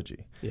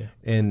strategy. Yeah.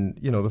 And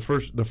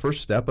the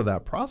first step of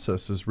that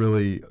process is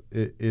really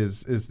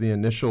is the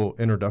initial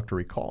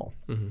introductory call.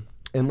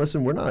 And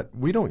listen,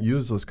 we don't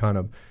use those kind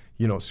of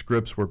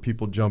scripts where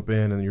people jump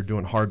in and you're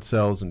doing hard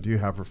sells and do you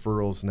have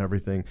referrals and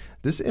everything.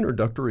 This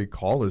introductory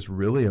call is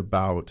really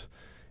about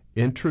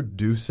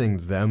introducing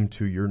them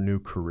to your new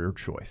career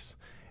choice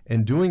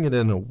and doing it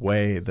in a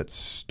way that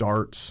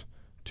starts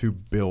to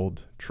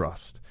build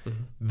trust.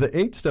 The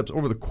 8 steps,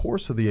 over the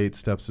course of the 8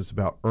 steps, is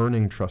about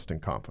earning trust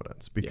and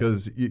confidence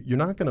because you're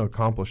not going to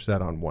accomplish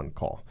that on one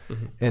call.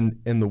 And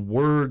the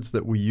words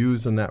that we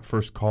use in that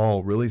first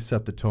call really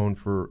set the tone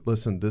for,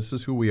 listen, this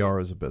is who we are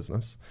as a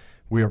business.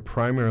 We are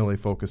primarily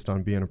focused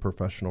on being a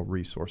professional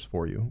resource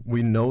for you.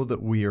 We know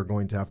that we are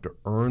going to have to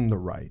earn the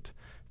right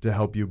to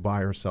help you buy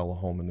or sell a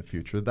home in the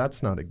future.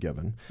 That's not a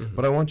given.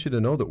 But I want you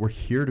to know that we're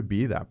here to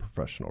be that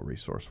professional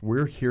resource.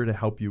 We're here to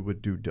help you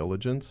with due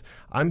diligence.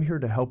 I'm here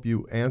to help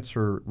you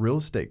answer real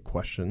estate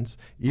questions,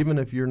 even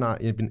if you're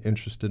not even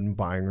interested in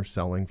buying or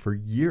selling for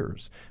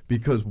years.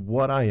 Because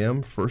what I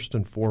am, first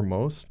and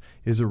foremost,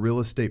 is a real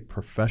estate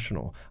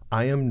professional.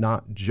 I am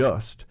not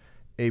just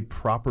a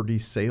property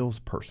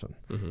salesperson.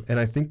 And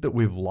I think that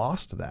we've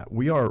lost that.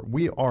 We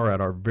are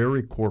at our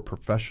very core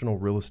professional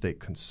real estate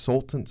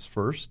consultants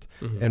first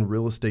and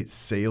real estate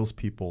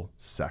salespeople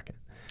second.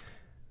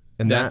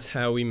 And that's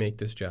how we make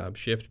this job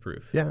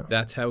shift-proof. Yeah.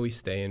 That's how we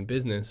stay in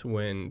business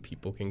when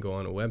people can go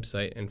on a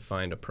website and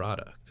find a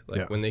product.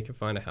 Like when they can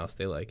find a house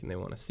they like and they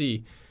want to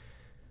see,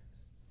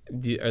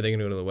 are they going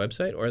to go to the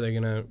website or are they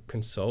going to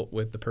consult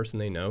with the person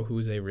they know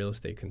who's a real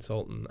estate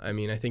consultant? I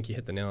mean, I think you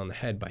hit the nail on the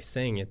head by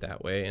saying it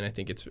that way, and I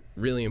think it's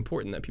really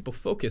important that people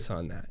focus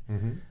on that.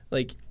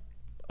 Like,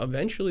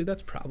 eventually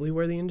that's probably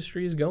where the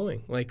industry is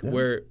going,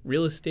 where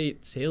real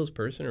estate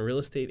salesperson or real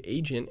estate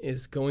agent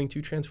is going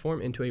to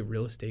transform into a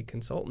real estate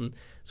consultant.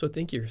 So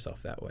think of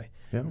yourself that way.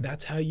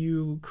 That's how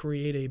you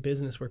create a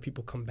business where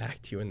people come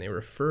back to you and they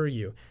refer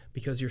you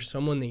because you're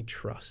someone they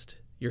trust.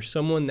 You're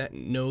someone that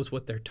knows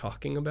what they're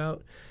talking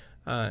about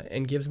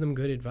and gives them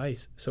good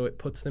advice. So it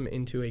puts them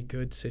into a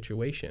good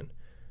situation.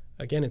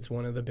 Again, it's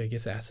one of the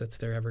biggest assets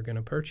they're ever going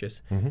to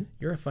purchase. Mm-hmm.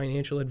 You're a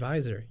financial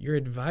advisor. You're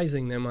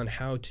advising them on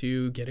how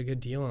to get a good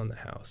deal on the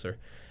house, or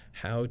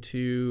who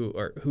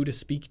to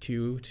speak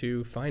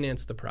to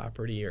finance the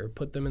property, or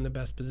put them in the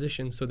best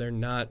position so they're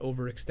not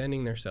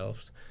overextending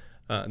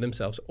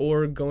themselves,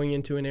 or going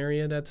into an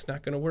area that's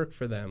not going to work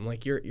for them.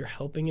 Like you're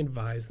helping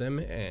advise them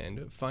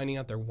and finding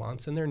out their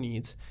wants and their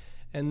needs,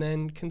 and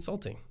then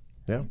consulting.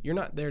 Yeah. You're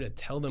not there to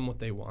tell them what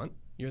they want.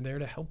 You're there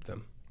to help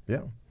them.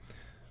 Yeah.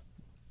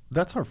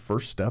 That's our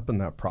first step in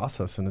that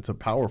process, and it's a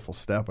powerful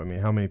step. I mean,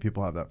 how many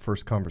people have that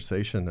first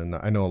conversation? And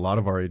I know a lot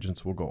of our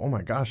agents will go, "Oh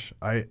my gosh,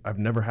 I've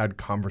never had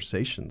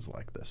conversations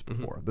like this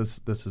before.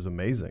 Mm-hmm. This is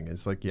amazing."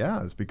 It's like,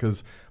 yeah, it's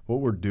because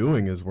what we're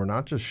doing is we're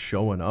not just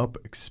showing up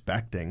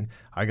expecting.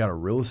 I got a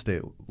real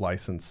estate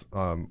license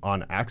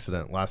on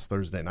accident last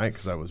Thursday night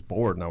because I was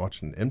bored and I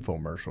watched an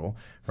infomercial,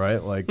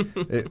 right? Like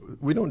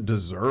we don't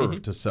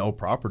deserve to sell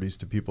properties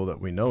to people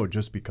that we know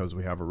just because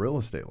we have a real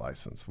estate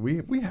license.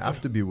 We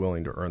have to be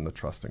willing to earn the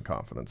trust and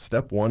confidence.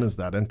 Step 1 is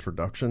that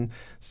introduction.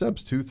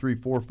 Steps 2, 3,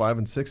 4, 5,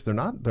 and 6, they're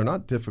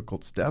not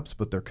difficult steps,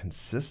 but they're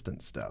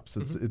consistent steps.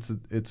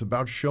 It's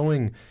about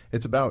showing,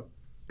 it's about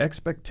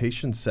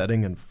expectation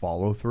setting and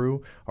follow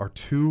through are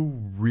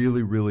 2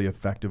 really, really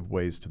effective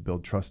ways to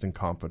build trust and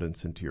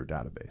confidence into your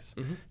database.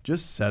 Mm-hmm.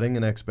 Just setting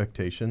an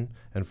expectation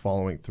and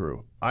following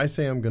through. I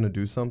say I'm going to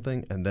do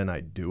something and then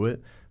I do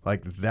it.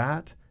 Like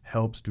that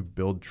helps to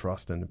build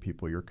trust in the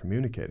people you're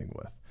communicating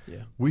with.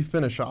 Yeah. We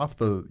finish off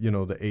the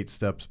 8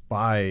 steps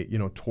by,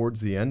 towards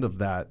the end of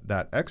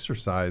that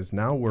exercise.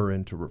 Now we're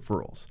into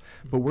referrals,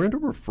 but we're into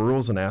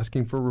referrals and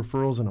asking for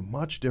referrals in a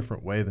much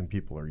different way than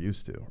people are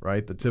used to,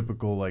 right? The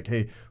typical like,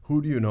 hey,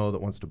 who do you know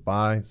that wants to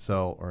buy,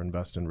 sell, or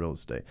invest in real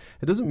estate?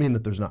 It doesn't mean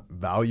that there's not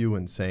value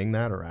in saying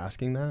that or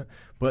asking that,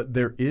 but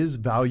there is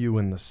value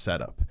in the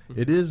setup.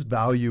 Mm-hmm. It is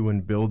value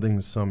in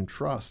building some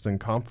trust and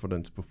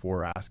confidence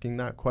before asking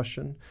that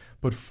question.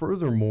 But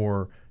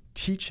furthermore,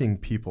 teaching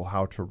people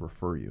how to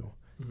refer you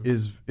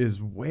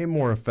is way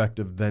more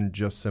effective than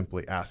just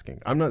simply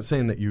asking. I'm not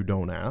saying that you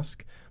don't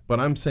ask, but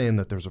I'm saying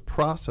that there's a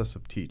process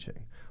of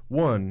teaching.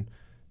 1,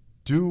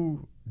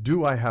 do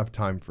I have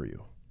time for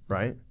you,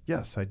 right?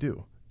 Yes, I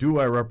do. Do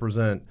I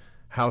represent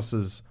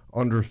houses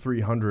under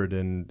 300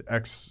 in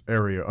X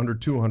area, under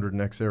 200 in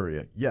X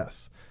area?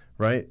 Yes.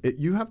 Right?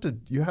 You have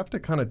to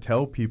kind of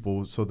tell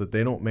people so that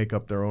they don't make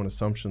up their own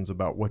assumptions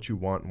about what you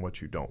want and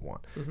what you don't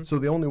want. Mm-hmm. So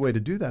the only way to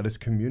do that is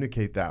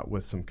communicate that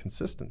with some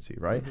consistency,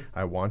 right? Mm-hmm.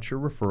 I want your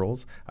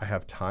referrals. I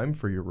have time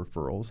for your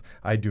referrals.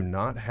 I do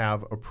not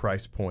have a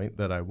price point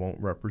that I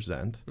won't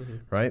represent,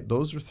 right?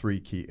 Those are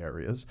 3 key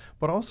areas.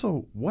 But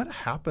also, what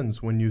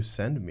happens when you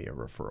send me a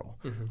referral?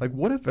 Mm-hmm. Like,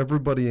 what if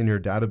everybody in your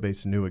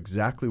database knew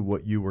exactly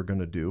what you were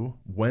going to do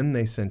when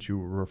they sent you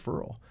a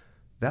referral?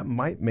 That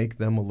might make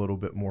them a little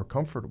bit more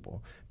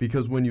comfortable,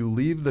 because when you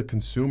leave the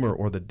consumer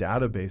or the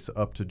database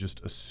up to just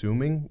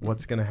assuming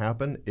what's going to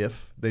happen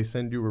if they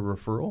send you a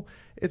referral,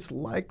 it's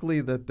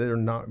likely that they're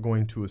not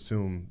going to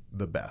assume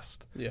the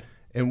best. Yeah.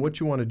 And what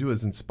you want to do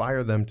is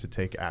inspire them to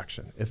take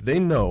action. If they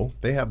know,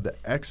 they have the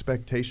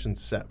expectation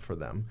set for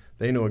them,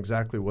 they know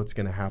exactly what's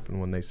going to happen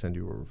when they send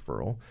you a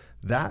referral,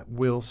 that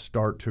will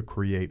start to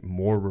create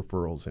more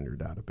referrals in your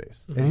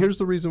database. Mm-hmm. And here's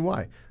the reason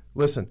why.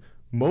 Listen,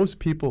 most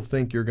people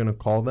think you're going to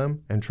call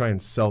them and try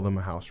and sell them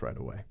a house right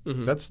away.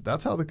 Mm-hmm.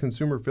 That's how the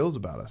consumer feels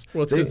about us.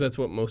 Well, it's because that's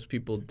what most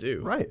people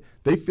do. Right.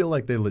 They feel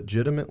like they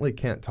legitimately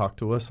can't talk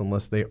to us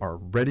unless they are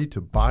ready to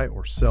buy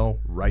or sell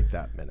right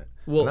that minute.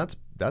 Well, and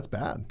that's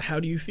bad. How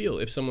do you feel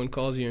if someone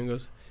calls you and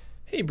goes,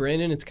 "Hey,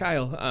 Brandon, it's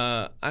Kyle.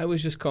 I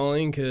was just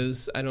calling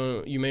because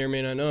you may or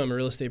may not know I'm a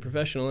real estate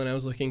professional, and I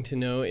was looking to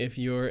know if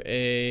you're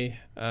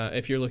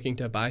looking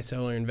to buy,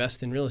 sell, or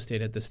invest in real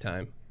estate at this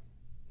time."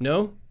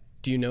 No?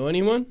 Do you know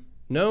anyone?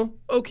 No?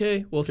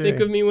 Okay. Well, think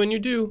of me when you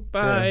do.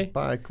 Bye. Yeah,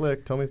 bye.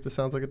 Click. Tell me if this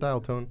sounds like a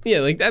dial tone. Yeah,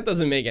 like that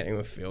doesn't make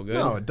anyone feel good.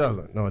 No, it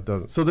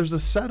doesn't. So there's a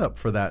setup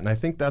for that, and I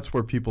think that's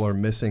where people are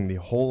missing the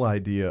whole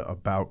idea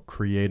about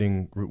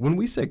creating. When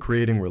we say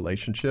creating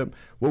relationship,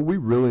 what we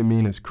really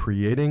mean is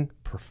creating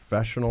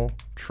professional,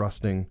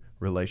 trusting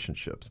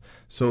relationships,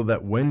 so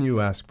that when you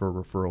ask for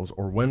referrals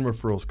or when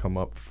referrals come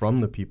up from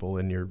the people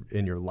in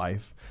your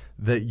life,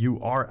 that you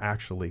are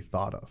actually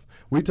thought of.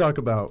 We talk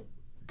about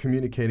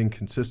communicating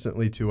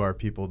consistently to our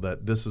people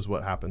that this is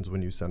what happens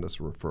when you send us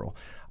a referral.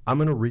 I'm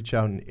going to reach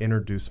out and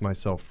introduce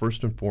myself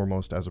first and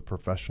foremost as a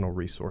professional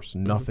resource,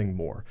 nothing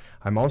more.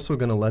 I'm also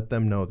going to let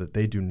them know that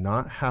they do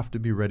not have to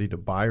be ready to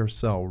buy or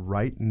sell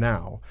right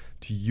now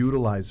to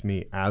utilize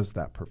me as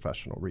that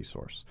professional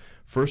resource.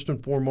 First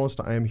and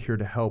foremost, I am here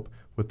to help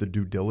with the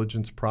due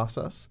diligence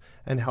process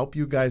and help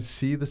you guys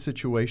see the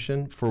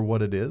situation for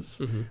what it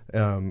is.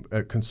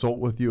 Consult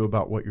with you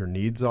about what your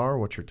needs are,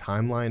 what your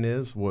timeline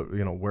is,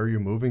 where you're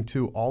moving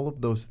to, all of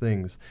those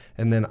things.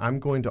 And then I'm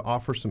going to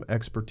offer some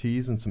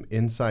expertise and some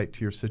insight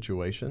to your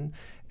situation.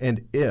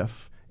 And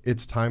if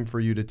it's time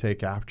for you to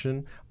take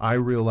action, I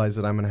realize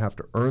that I'm going to have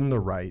to earn the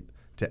right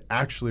to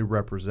actually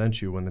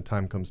represent you when the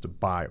time comes to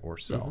buy or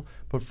sell.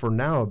 But for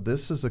now,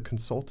 this is a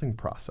consulting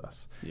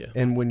process. Yeah.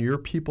 And when your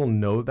people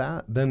know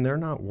that, then they're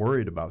not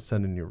worried about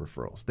sending you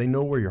referrals. They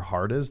know where your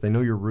heart is. They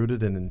know you're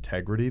rooted in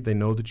integrity. They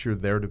know that you're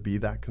there to be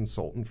that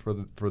consultant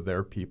for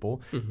their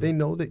people. They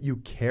know that you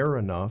care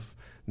enough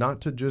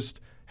not to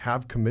just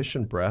have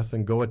commission breath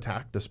and go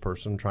attack this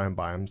person, try and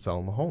buy them, sell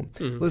them a home.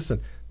 Listen,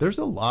 there's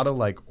a lot of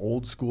like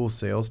old school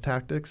sales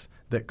tactics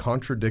that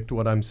contradict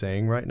what I'm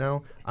saying right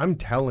now. I'm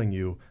telling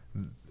you,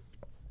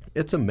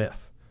 it's a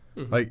myth.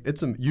 Like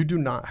you do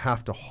not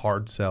have to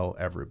hard sell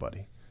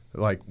everybody.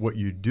 Like what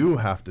you do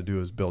have to do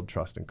is build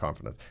trust and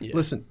confidence. Yeah.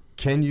 Listen,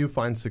 can you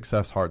find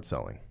success hard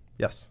selling?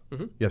 Yes.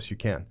 Yes, you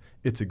can.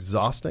 It's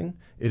exhausting.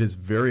 It is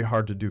very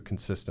hard to do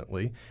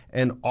consistently.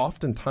 And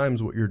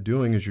oftentimes what you're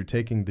doing is you're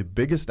taking the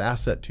biggest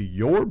asset to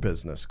your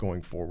business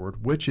going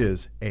forward, which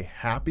is a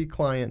happy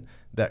client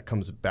that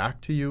comes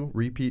back to you,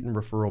 repeat and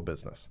referral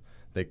business.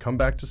 They come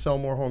back to sell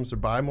more homes or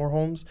buy more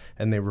homes,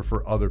 and they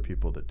refer other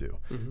people to do.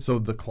 So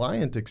the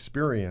client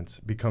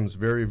experience becomes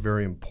very,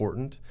 very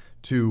important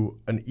to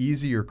an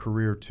easier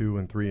career 2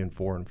 and 3 and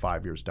 4 and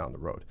 5 years down the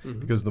road.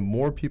 Because the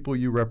more people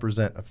you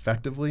represent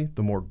effectively,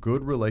 the more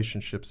good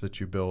relationships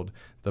that you build,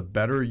 the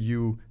better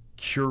you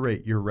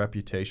curate your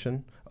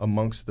reputation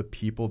amongst the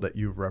people that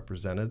you've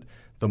represented,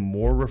 the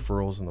more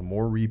referrals and the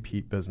more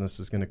repeat business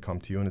is going to come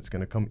to you, and it's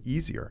going to come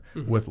easier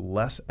with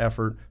less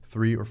effort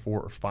 3 or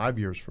 4 or 5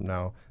 years from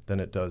now than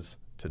it does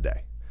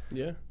today.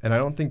 Yeah. And I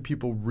don't think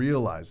people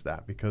realize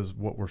that, because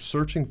what we're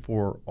searching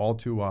for all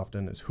too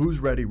often is who's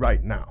ready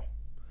right now.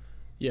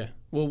 Yeah.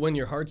 Well, when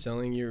you're hard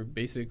selling, you're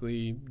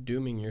basically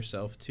dooming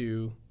yourself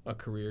to a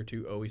career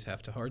to always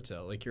have to hard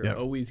sell. Like you're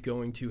always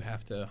going to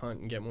have to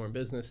hunt and get more in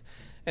business.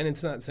 And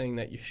it's not saying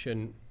that you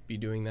shouldn't be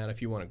doing that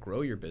if you want to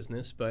grow your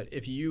business, but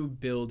if you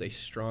build a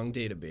strong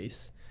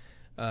database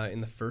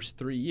in the first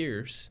 3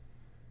 years,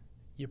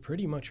 you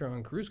pretty much are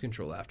on cruise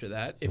control after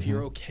that if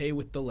you're okay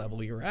with the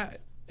level you're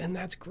at. And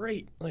that's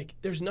great. Like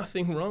there's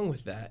nothing wrong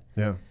with that.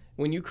 Yeah.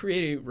 When you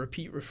create a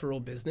repeat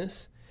referral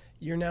business,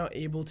 you're now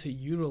able to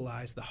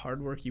utilize the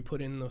hard work you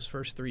put in those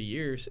first 3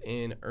 years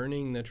in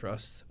earning the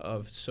trust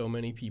of so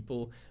many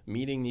people,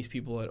 meeting these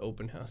people at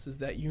open houses,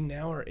 that you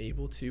now are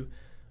able to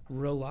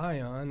rely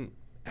on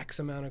X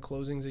amount of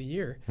closings a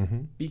year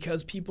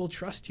because people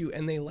trust you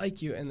and they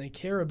like you and they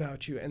care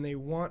about you and they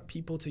want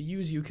people to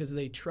use you because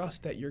they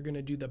trust that you're going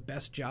to do the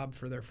best job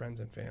for their friends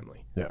and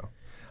family. Yeah.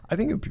 I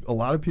think a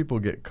lot of people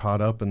get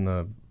caught up in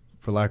the,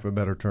 for lack of a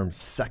better term,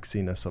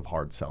 sexiness of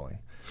hard selling.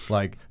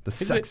 Like the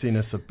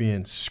sexiness of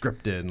being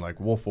scripted and like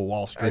Wolf of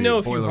Wall Street. I know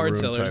a few hard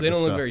sellers. They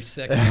don't look very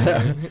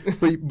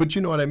sexy. but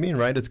you know what I mean,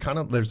 right? It's kind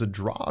of, there's a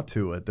draw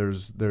to it.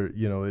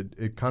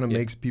 It kind of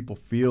makes people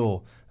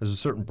feel there's a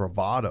certain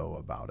bravado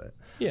about it.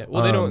 Yeah.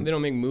 Well, they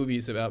don't make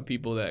movies about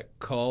people that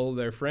call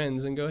their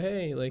friends and go,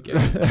 "Hey, like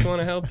I just want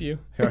to help you."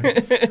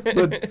 Right.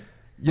 But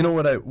you know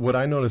what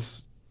I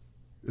notice,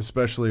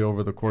 especially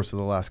over the course of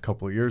the last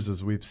couple of years,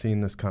 is we've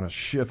seen this kind of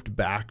shift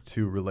back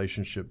to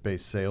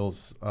relationship-based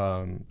sales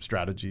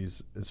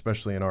strategies,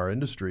 especially in our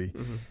industry,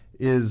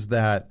 is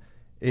that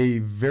a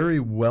very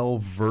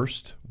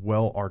well-versed,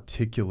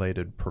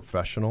 well-articulated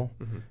professional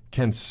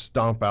can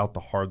stomp out the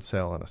hard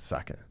sale in a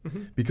second.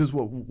 Because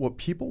what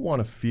people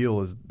want to feel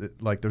is that,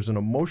 like, there's an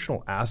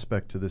emotional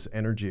aspect to this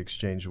energy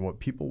exchange, and what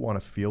people want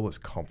to feel is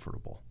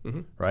comfortable,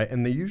 right?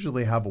 And they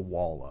usually have a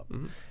wall up.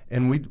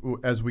 And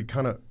as we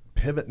kind of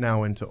pivot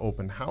now into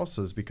open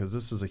houses, because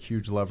this is a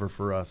huge lever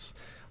for us,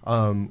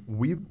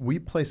 we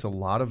place a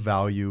lot of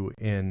value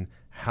in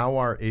how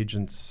our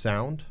agents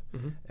sound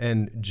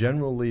and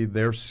generally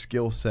their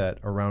skill set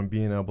around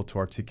being able to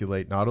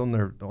articulate not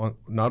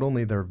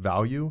only their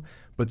value,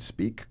 but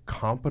speak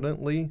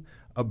competently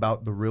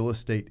about the real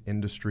estate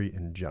industry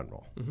in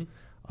general.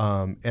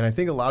 And I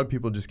think a lot of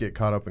people just get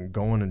caught up in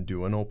going and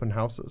doing open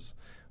houses.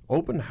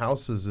 Open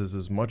houses is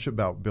as much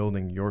about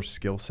building your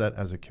skill set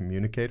as a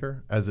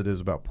communicator as it is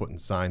about putting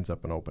signs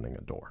up and opening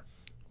a door.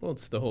 Well,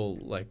 it's the whole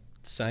like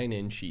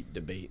sign-in sheet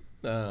debate.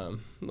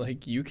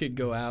 Like you could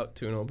go out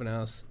to an open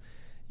house,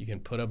 you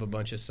can put up a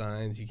bunch of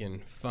signs, you can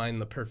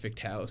find the perfect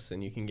house,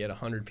 and you can get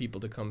 100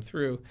 people to come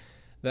through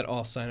that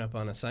all sign up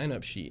on a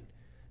sign-up sheet.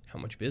 How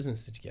much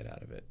business did you get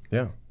out of it?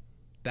 Yeah.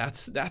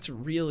 That's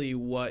really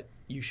what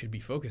you should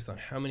be focused on.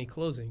 How many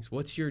closings?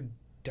 What's your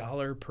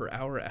dollar per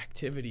hour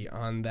activity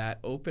on that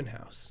open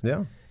house?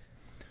 Yeah.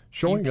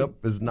 Showing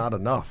up is not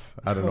enough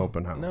at an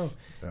open house. No.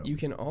 Yeah. You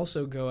can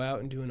also go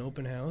out and do an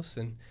open house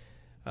and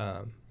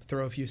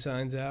throw a few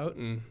signs out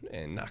and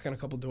knock on a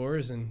couple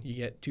doors, and you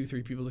get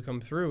 2-3 people to come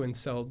through and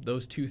sell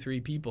those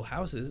 2-3 people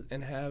houses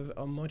and have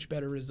a much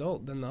better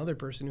result than the other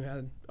person who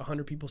had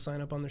 100 people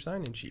sign up on their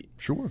sign-in sheet.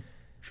 Sure.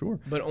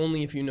 But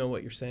only if you know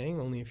what you're saying,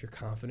 only if you're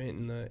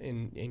confident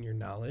in your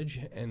knowledge,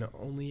 and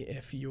only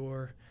if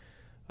you're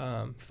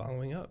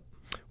following up.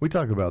 We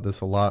talk about this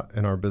a lot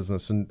in our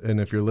business, and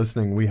if you're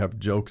listening, we have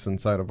jokes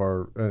inside of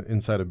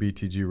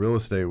BTG Real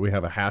Estate. We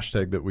have a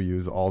hashtag that we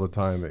use all the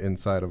time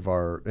inside of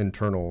our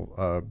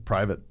internal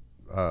private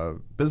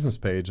business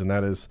page, and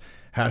that is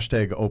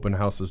hashtag open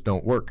houses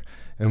don't work.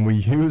 And we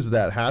use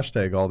that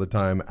hashtag all the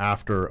time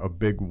after a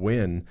big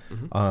win.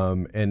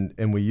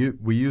 And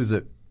we use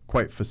it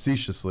quite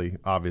facetiously,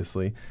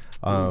 obviously.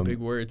 Big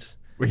words.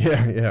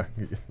 Yeah.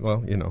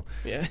 Well, you know.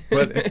 Yeah.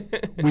 But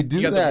we do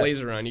that. You got the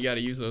blazer on. You got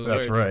to use those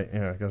words. That's right.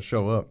 Yeah, got to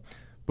show up.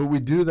 But we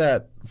do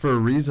that for a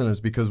reason, is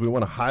because we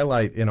want to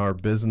highlight in our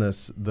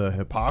business the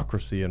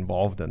hypocrisy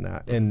involved in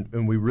that.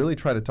 And we really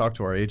try to talk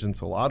to our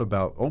agents a lot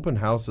about open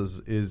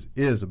houses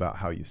is about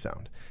how you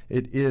sound.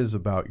 It is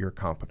about your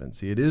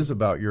competency. It is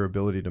about your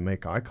ability to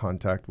make eye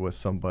contact with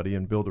somebody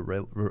and build a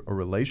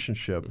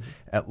relationship,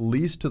 at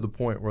least to the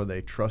point where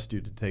they trust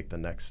you to take the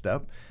next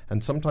step.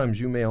 And sometimes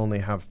you may only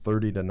have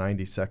 30 to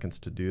 90 seconds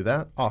to do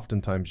that.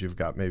 Oftentimes you've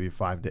got maybe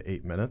 5 to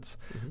 8 minutes.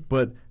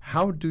 But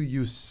how do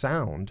you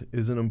sound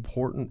is an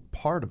important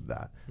part of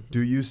that.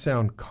 Do you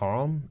sound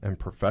calm and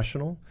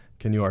professional?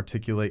 Can you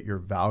articulate your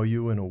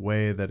value in a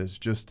way that is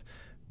just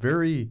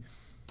very,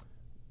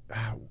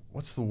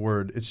 what's the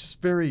word? It's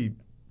just very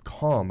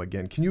calm.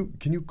 Again, can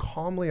you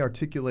calmly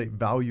articulate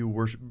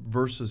value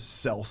versus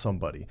sell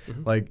somebody?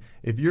 Like,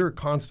 if you're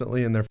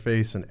constantly in their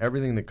face and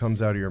everything that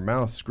comes out of your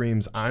mouth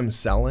screams "I'm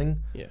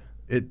selling,"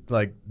 it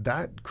like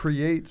that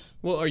creates.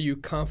 Well, are you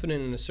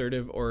confident and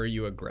assertive, or are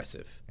you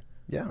aggressive?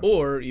 Yeah.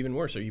 Or even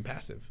worse, are you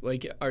passive?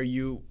 Like,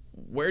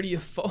 where do you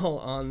fall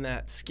on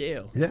that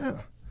scale?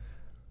 Yeah.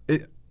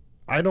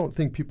 I don't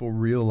think people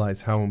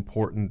realize how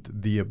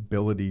important the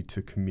ability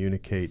to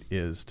communicate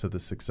is to the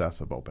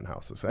success of open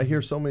houses. I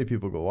hear so many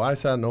people go, well, I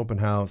sat in an open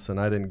house and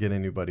I didn't get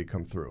anybody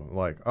come through.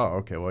 Like, oh,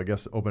 okay, well, I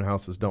guess open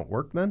houses don't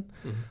work then?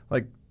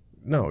 Like,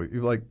 no,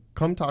 you like,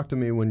 come talk to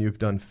me when you've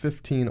done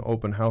 15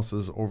 open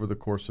houses over the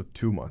course of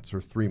 2 months or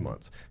 3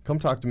 months. Come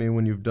talk to me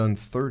when you've done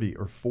 30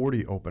 or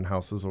 40 open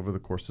houses over the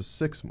course of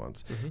 6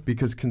 months,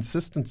 because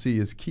consistency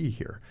is key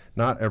here.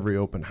 Not every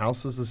open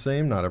house is the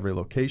same. Not every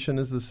location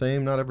is the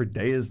same. Not every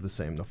day is the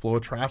same. The flow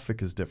of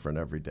traffic is different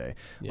every day.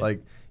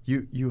 Like,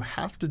 you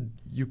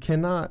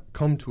cannot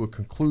come to a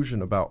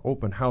conclusion about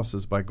open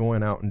houses by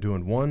going out and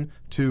doing 1,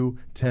 2,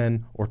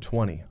 10, or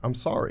 20. I'm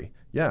sorry.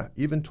 Yeah,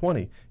 even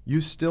 20.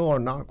 You still are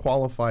not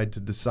qualified to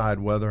decide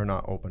whether or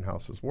not open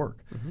houses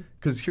work.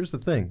 Because here's the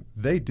thing,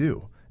 they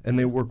do, and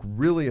they work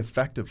really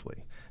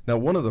effectively. Now,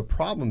 one of the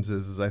problems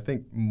is I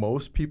think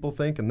most people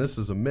think, and this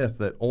is a myth,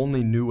 that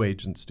only new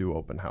agents do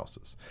open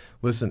houses.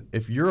 Listen,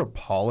 if you're a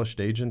polished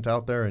agent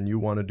out there and you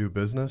want to do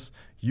business,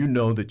 you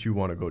know that you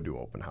want to go do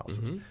open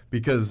houses.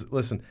 Because,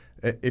 listen,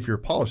 if you're a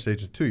polished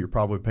agent too, you're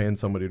probably paying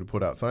somebody to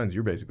put out signs.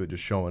 You're basically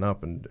just showing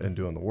up and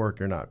doing the work.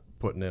 You're not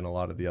putting in a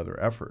lot of the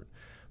other effort.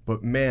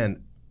 But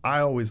man, I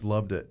always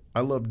loved it.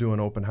 I loved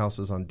doing open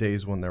houses on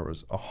days when there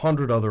was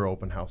 100 other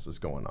open houses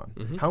going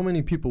on. How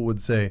many people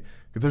would say,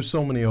 there's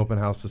so many open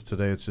houses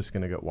today, it's just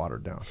going to get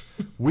watered down?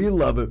 We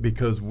love it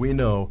because we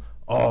know,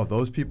 oh,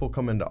 those people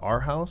come into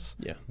our house,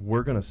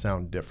 we're going to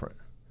sound different.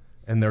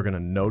 And they're going to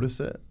notice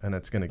it, and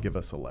it's going to give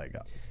us a leg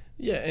up.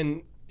 Yeah,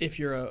 and if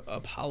you're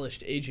a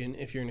polished agent,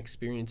 if you're an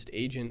experienced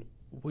agent,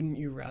 wouldn't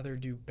you rather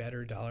do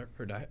better dollar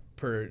per hour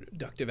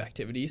productive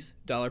activities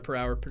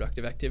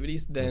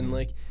than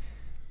like,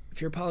 if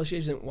you're a polished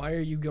agent, why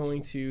are you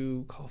going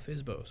to call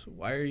FSBOs?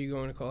 Why are you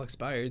going to call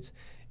expireds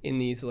in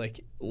these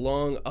like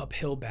long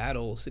uphill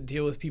battles to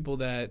deal with people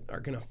that are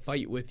going to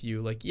fight with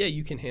you? Like, yeah,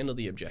 you can handle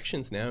the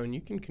objections now and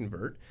you can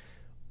convert,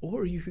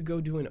 or you could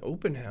go do an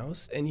open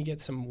house and you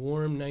get some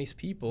warm, nice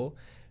people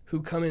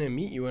who come in and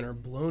meet you and are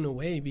blown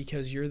away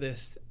because you're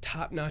this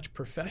top-notch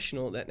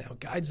professional that now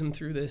guides them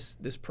through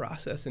this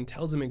process and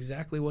tells them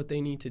exactly what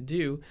they need to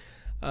do,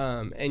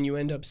 and you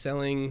end up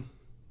selling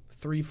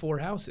 3-4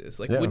 houses.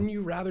 Like, wouldn't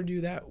you rather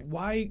do that?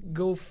 Why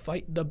go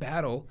fight the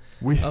battle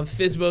of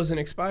FSBOs and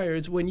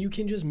expireds when you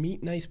can just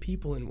meet nice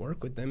people and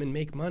work with them and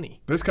make money?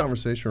 This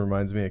conversation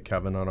reminds me of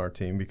Kevin on our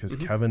team, because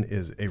Kevin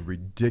is a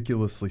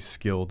ridiculously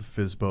skilled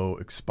FSBO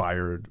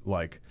expired,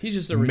 like, he's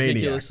just a maniac.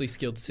 Ridiculously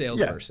skilled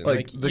salesperson. Yeah,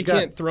 like you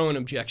can't throw an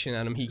objection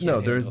at him. He can't No,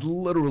 handle. there's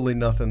literally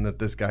nothing that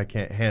this guy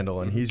can't handle,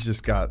 and he's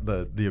just got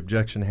the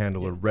objection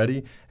handler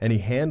ready, and he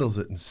handles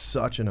it in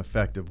such an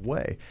effective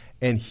way.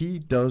 And he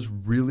does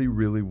really,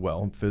 really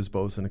well in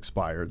FSBOs and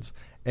expireds.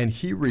 And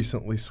he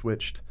recently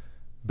switched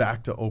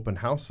back to open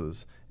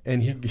houses.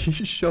 And he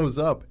shows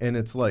up, and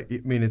it's like,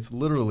 I mean, it's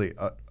literally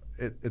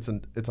it's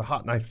a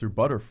hot knife through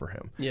butter for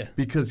him. Yeah.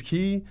 Because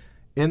he,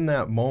 in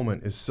that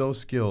moment, is so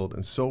skilled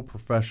and so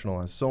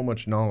professional, has so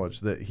much knowledge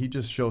that he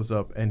just shows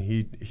up and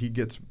he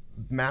gets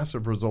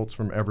massive results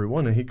from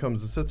everyone, and he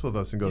comes and sits with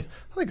us and goes,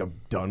 I think I'm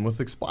done with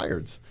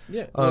expireds.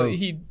 Yeah, well,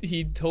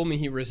 he told me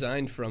he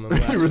resigned from him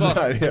last fall,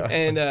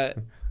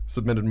 and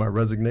submitted my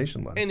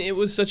resignation letter. And it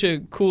was such a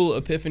cool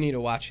epiphany to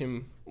watch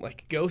him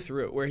like go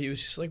through it, where he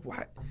was just like,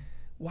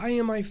 why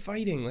am I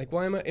fighting? Like,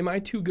 why am I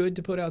too good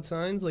to put out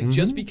signs? Like,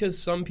 just because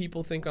some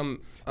people think I'm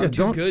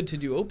too good to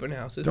do open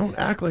houses. Don't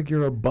act like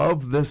you're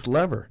above this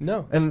lever.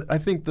 No. And I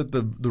think that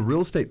the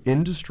real estate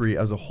industry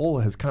as a whole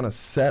has kind of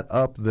set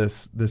up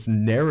this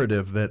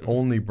narrative that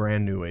only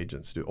brand new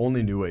agents do,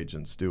 only new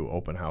agents do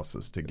open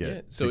houses to get.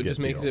 Yeah, so to it get just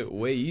makes deals. it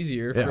way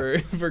easier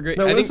for great.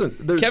 Now, I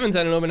think Kevin's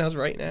at an open house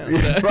right now.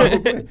 Yeah, So.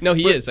 probably. No,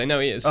 he is. I know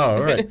he is. Oh,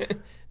 all right.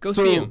 Go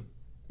see him.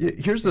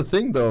 Here's the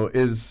thing, though,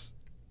 is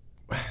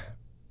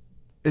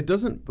it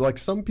doesn't, like,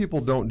 some people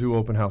don't do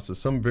open houses.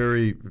 Some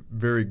very,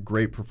 very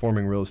great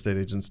performing real estate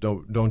agents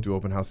don't do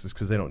open houses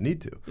because they don't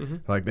need to. Mm-hmm.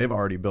 Like, they've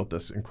already built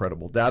this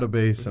incredible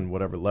database, and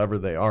whatever lever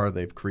they are,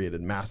 they've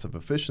created massive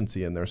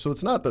efficiency in there. So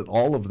it's not that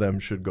all of them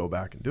should go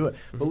back and do it.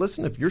 Mm-hmm. But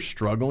listen, if you're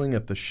struggling,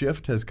 if the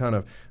shift has kind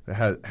of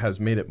has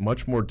made it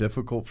much more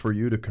difficult for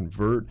you to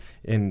convert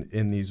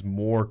in these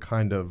more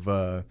kind of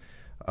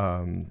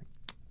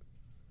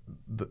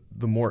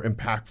the more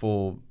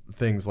impactful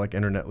things like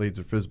internet leads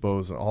or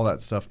FSBOs and all that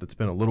stuff that's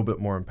been a little bit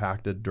more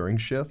impacted during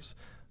shifts,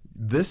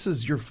 this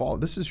is your fault.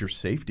 This is your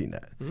safety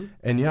net. Mm-hmm.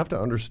 And you have to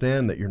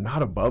understand that you're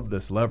not above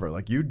this lever.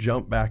 Like, you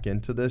jump back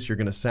into this, you're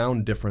going to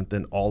sound different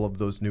than all of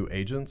those new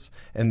agents.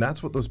 And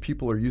that's what those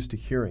people are used to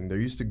hearing. They're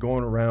used to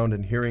going around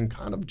and hearing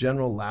kind of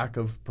general lack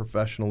of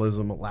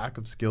professionalism, a lack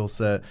of skill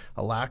set,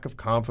 a lack of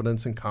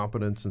confidence and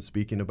competence in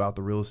speaking about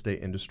the real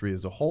estate industry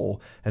as a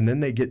whole. And then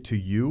they get to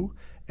you,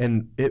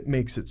 and it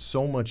makes it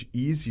so much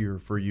easier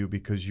for you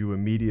because you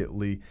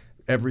immediately,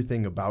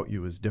 everything about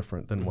you is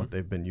different than what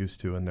they've been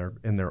used to in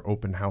their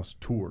open house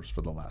tours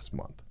for the last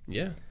month.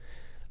 Yeah.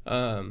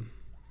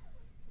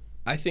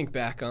 I think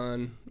back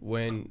on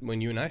when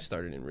you and I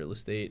started in real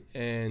estate,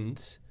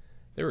 and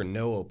there were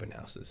no open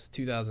houses,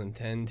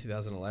 2010,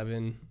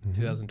 2011,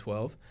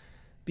 2012,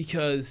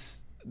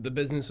 because the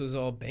business was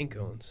all bank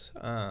owns.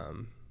 I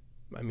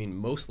mean,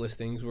 most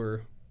listings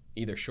were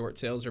either short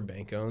sales or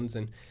bank owns,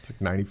 and it's like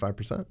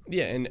 95%.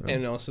 Yeah,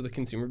 and also the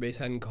consumer base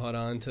hadn't caught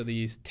on to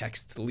these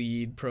text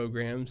lead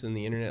programs and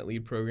the internet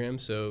lead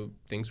programs, so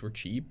things were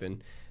cheap,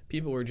 and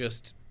people were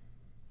just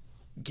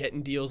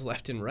getting deals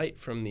left and right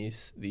from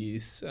these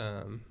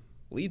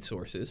lead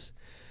sources.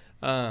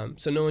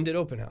 So no one did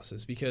open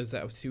houses because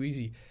that was too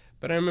easy.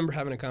 But I remember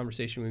having a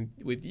conversation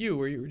with you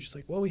where you were just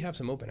like, well, we have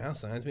some open house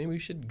signs. Maybe we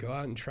should go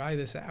out and try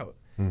this out.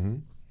 Mm-hmm.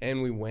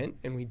 And we went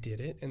and we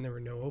did it, and there were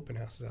no open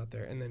houses out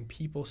there. And then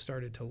people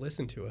started to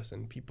listen to us,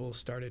 and people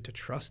started to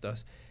trust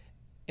us.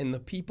 And the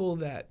people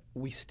that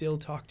we still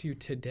talk to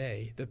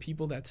today, the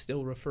people that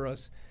still refer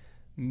us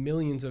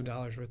millions of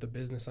dollars worth of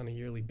business on a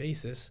yearly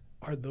basis,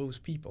 are those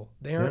people.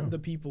 They aren't the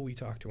people we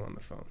talk to on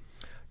the phone.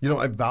 You know,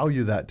 I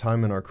value that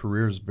time in our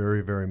careers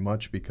very, very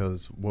much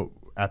because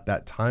at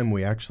that time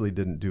we actually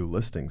didn't do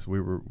listings. We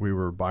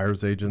were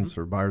buyer's agents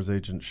or buyer's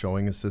agent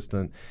showing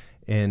assistant.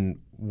 And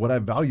what I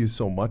value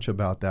so much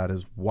about that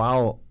is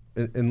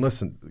and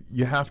listen,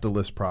 you have to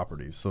list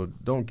properties, so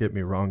don't get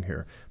me wrong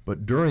here.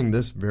 But during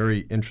this very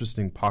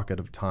interesting pocket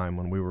of time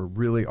when we were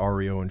really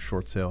REO and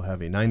short sale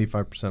heavy,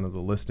 95% of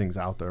the listings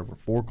out there were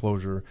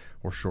foreclosure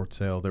or short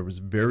sale. There was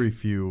very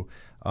few,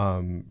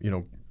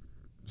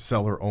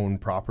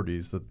 seller-owned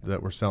properties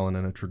that were selling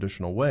in a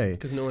traditional way.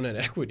 Because no one had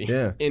equity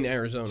in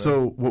Arizona.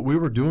 So what we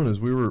were doing is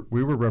we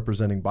were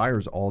representing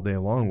buyers all day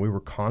long. We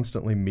were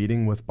constantly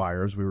meeting with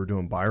buyers. We were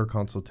doing buyer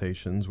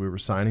consultations. We were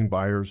signing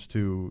buyers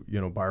to,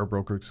 buyer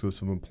broker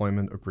exclusive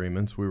employment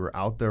agreements. We were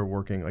out there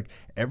working. Like,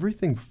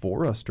 everything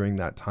for us during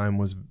that time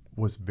was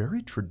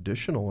very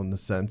traditional in the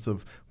sense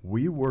of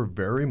we were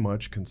very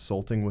much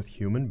consulting with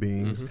human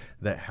beings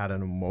that had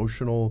an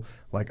emotional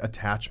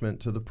attachment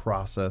to the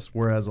process,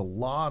 whereas a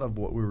lot of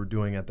what we were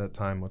doing at that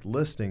time with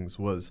listings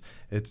was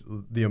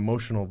the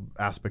emotional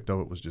aspect of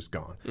it was just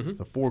gone. It's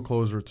a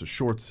foreclosure, it's a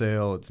short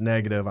sale, it's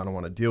negative, I don't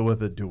want to deal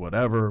with it, do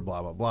whatever,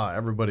 blah, blah, blah.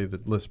 Everybody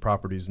that lists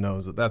properties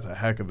knows that that's a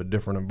heck of a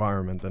different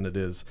environment than it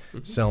is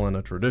selling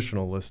a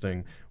traditional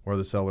listing where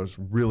the seller's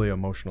really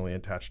emotionally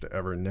attached to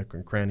every nook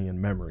and cranny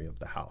and memory of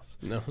the house.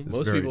 No,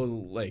 most people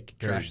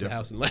trashed the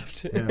house and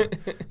left. Yeah.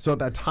 So at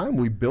that time,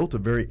 we built a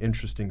very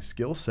interesting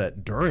skill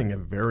set during a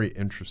very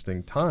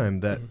interesting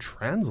time that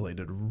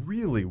translated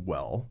really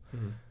well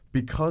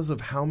because of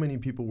how many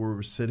people we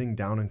were sitting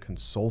down and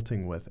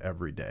consulting with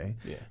every day.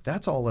 Yeah.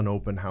 That's all an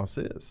open house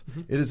is.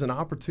 It is an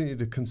opportunity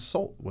to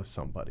consult with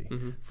somebody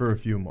for a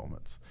few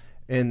moments.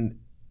 And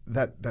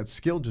that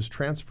skill just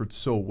transferred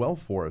so well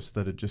for us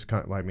that it just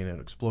it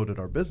exploded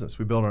our business.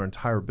 We built our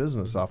entire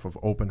business off of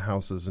open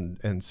houses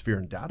and Sphere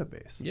and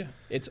database. Yeah,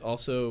 it's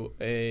also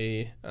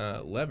a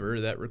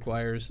lever that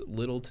requires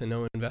little to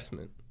no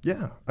investment.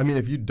 Yeah, I mean,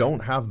 if you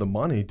don't have the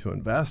money to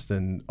invest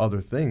in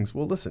other things,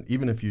 well, listen,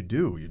 even if you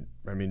do,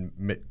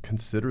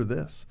 consider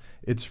this.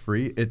 It's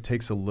free. It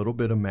takes a little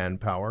bit of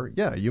manpower.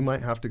 Yeah, you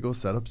might have to go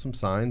set up some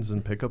signs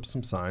and pick up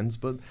some signs,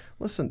 but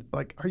listen,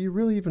 are you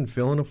really even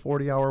feeling a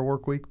 40-hour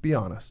work week? Be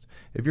honest.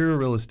 If you're a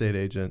real estate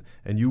agent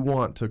and you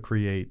want to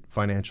create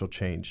financial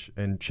change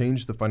and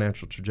change the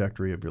financial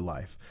trajectory of your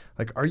life,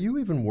 are you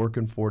even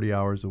working 40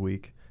 hours a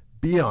week?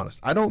 Be honest.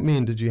 I don't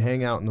mean did you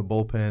hang out in the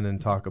bullpen and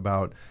talk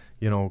about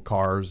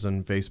cars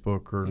and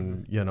Facebook or,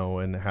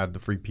 and had the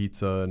free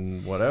pizza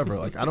and whatever.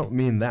 Like, I don't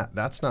mean that.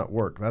 That's not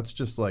work. That's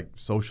just like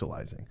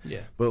socializing.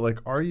 Yeah. But like,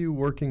 are you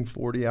working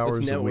 40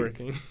 hours a week?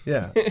 Networking.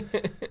 Yeah.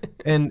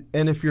 And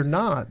if you're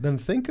not, then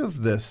think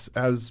of this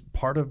as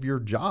part of your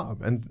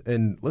job.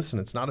 And listen,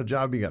 it's not a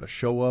job you got to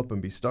show up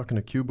and be stuck in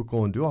a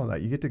cubicle and do all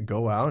that. You get to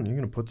go out and you're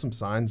going to put some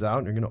signs out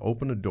and you're going to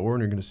open a door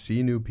and you're going to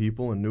see new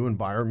people and new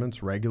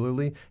environments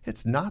regularly.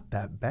 It's not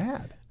that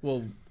bad.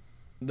 Well,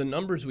 the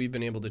numbers we've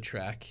been able to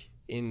track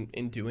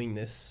in doing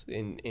this,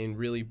 in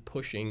really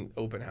pushing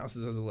open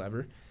houses as a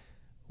lever,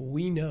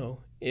 we know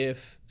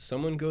if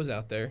someone goes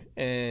out there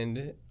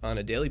and on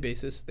a daily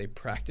basis they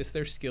practice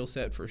their skill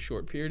set for a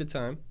short period of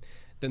time,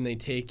 then they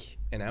take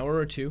an hour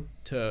or two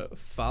to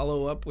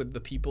follow up with the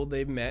people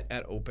they've met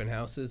at open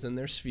houses in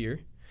their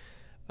sphere,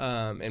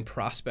 and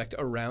prospect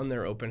around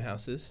their open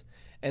houses,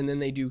 and then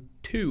they do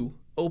 2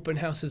 open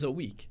houses a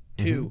week.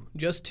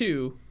 Just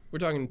 2. We're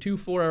talking 2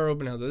 4-hour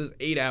open houses.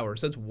 That's 8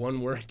 hours. That's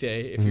one work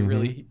day if you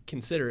really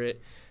consider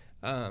it.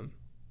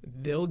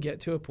 They'll get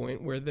to a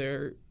point where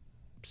they're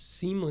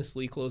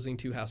seamlessly closing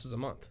 2 houses a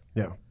month.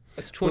 Yeah.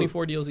 That's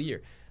 24 deals a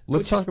year.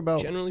 Let's talk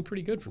about generally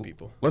pretty good for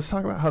people. Let's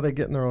talk about how they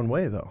get in their own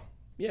way, though.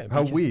 Yeah.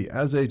 How we,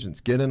 as agents,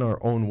 get in our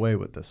own way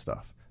with this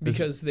stuff.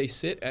 Because they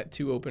sit at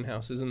 2 open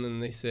houses and then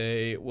they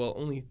say, well,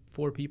 only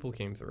 4 people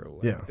came through.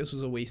 Like, this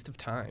was a waste of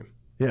time.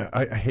 Yeah,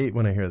 I hate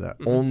when I hear that.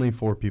 Only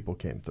 4 people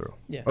came through.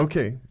 Yeah.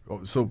 Okay,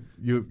 so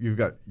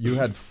you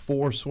had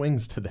 4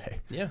 swings today.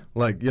 Yeah.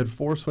 Like, you had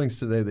 4 swings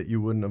today that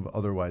you wouldn't have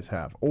otherwise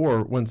have.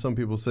 Or when some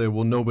people say,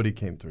 well, nobody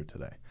came through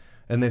today,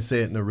 and they say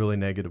it in a really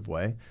negative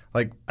way.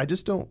 Like, I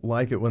just don't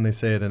like it when they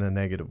say it in a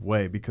negative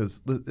way,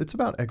 because it's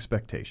about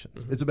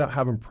expectations. It's about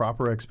having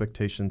proper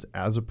expectations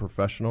as a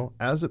professional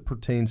as it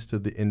pertains to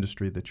the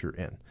industry that you're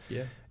in.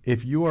 Yeah.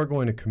 If you are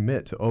going to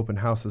commit to open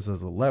houses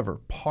as a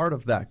lever, part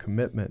of that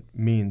commitment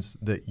means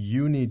that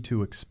you need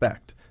to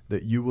expect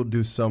that you will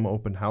do some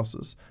open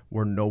houses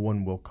where no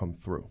one will come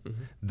through.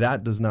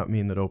 That does not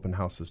mean that open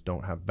houses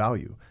don't have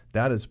value.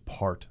 That is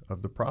part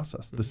of the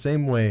process. The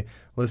same way,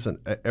 listen,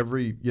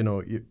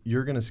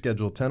 you're going to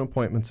schedule 10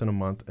 appointments in a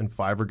month and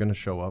 5 are going to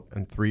show up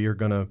and 3 are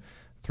going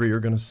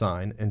to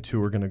sign and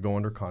 2 are going to go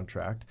under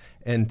contract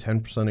and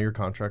 10% of your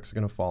contracts are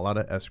going to fall out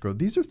of escrow.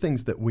 These are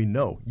things that we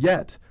know.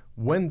 Yet,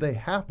 when they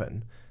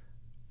happen,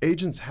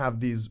 agents have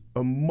these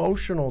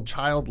emotional,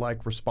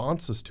 childlike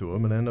responses to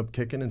them and end up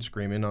kicking and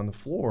screaming on the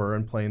floor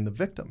and playing the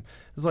victim.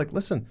 It's like,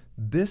 listen,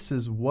 this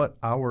is what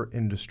our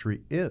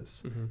industry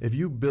is. If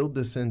you build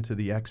this into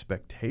the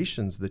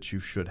expectations that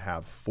you should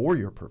have for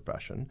your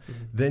profession,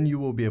 then you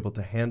will be able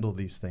to handle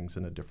these things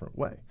in a different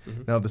way.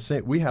 Now,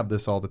 we have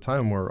this all the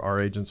time where our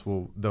agents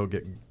they'll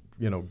get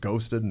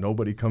ghosted,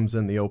 nobody comes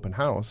in the open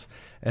house,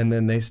 and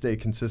then they stay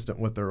consistent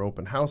with their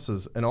open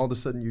houses, and all of a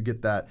sudden you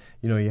get that,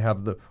 you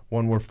have the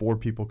one where 4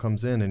 people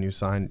comes in and you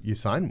sign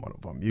one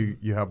of them.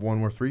 You have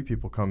one where 3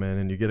 people come in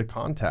and you get a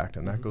contact,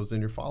 and that goes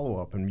in your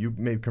follow-up, and you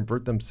may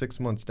convert them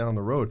 6 months down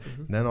the road,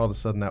 and then all of a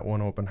sudden that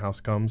one open house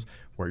comes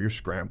where you're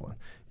scrambling.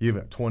 You've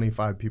got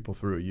 25 people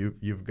through.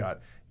 You've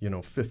got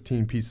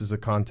 15 pieces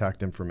of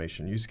contact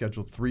information. You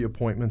scheduled 3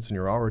 appointments and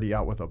you're already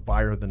out with a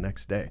buyer the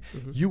next day.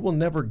 You will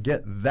never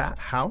get that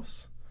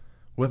house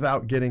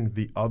without getting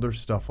the other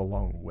stuff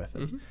along with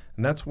it.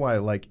 And that's why,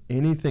 like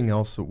anything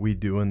else that we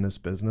do in this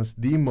business,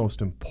 the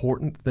most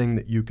important thing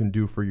that you can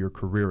do for your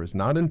career is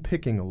not in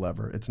picking a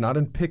lever. It's not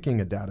in picking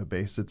a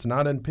database. It's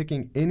not in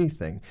picking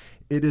anything.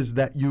 It is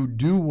that you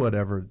do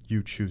whatever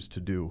you choose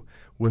to do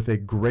with a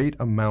great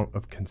amount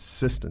of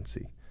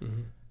consistency.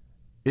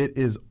 It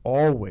is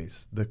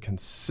always the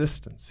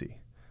consistency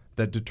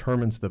that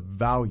determines the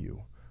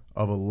value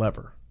of a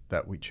lever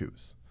that we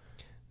choose.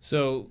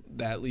 So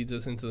that leads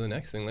us into the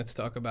next thing. Let's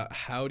talk about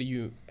how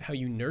you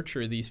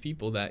nurture these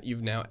people that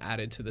you've now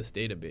added to this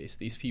database,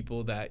 these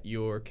people that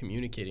you're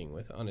communicating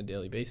with on a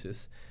daily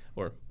basis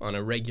or on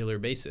a regular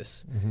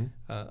basis.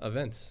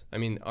 Events. I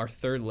mean, our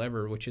third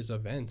lever, which is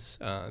events,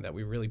 that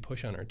we really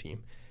push on our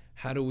team.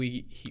 How do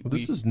we...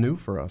 this is new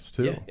for us,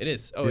 too. Yeah, it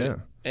is.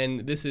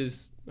 And this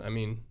is,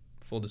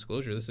 full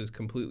disclosure, this is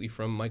completely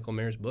from Michael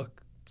Mayer's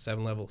book,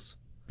 7 Levels.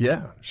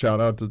 Yeah,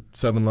 shout out to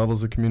 7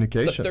 Levels of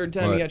communication. It's the third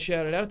time he got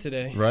shouted out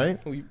today. Right?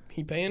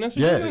 He paying us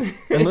or something?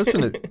 And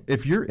listen,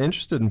 if you're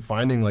interested in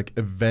finding like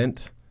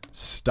event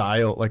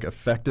style, like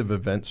effective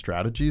event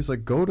strategies,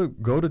 like go to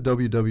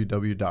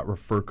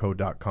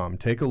www.referco.com.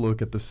 Take a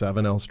look at the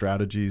 7L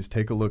strategies.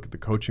 Take a look at the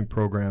coaching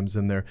programs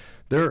in there.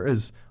 There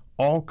is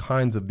all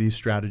kinds of these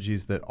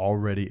strategies that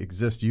already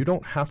exist. You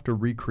don't have to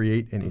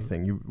recreate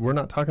anything. We're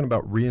not talking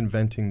about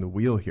reinventing the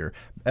wheel here.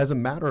 As a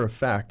matter of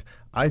fact,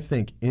 I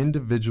think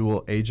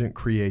individual agent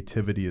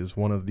creativity is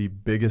one of the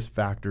biggest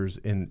factors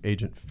in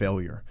agent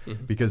failure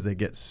because they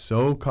get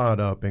so caught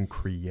up in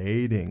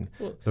creating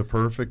the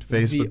perfect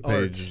Facebook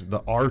page,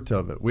 the art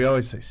of it. We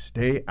always say,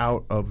 stay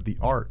out of the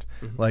art.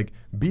 Like,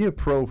 be a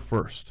pro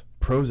first.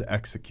 Pros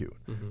execute.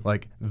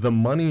 Like, the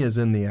money is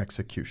in the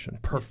execution.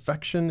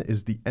 Perfection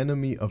is the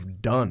enemy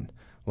of done.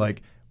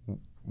 Like,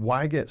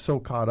 why get so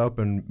caught up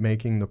in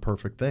making the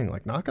perfect thing?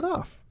 Like, knock it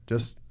off.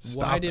 Just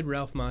stop. Why did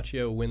Ralph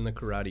Macchio win the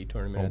karate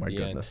tournament at the end? Oh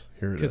my goodness!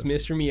 Here it is.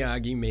 Because Mr.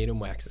 Miyagi made him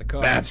wax the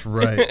car. That's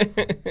right.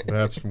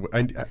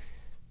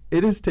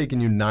 It has taken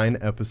you 9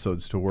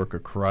 episodes to work a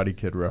Karate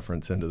Kid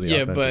reference into the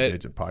Authentic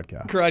Agent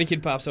podcast. Karate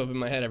Kid pops up in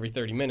my head every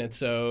 30 minutes,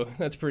 so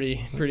that's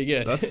pretty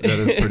good. That is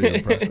pretty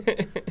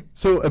impressive.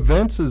 So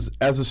events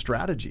as a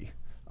strategy.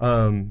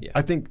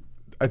 I think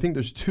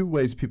there's 2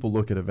 ways people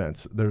look at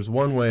events. There's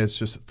one way it's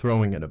just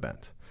throwing an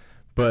event.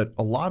 But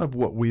a lot of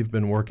what we've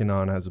been working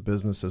on as a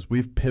business as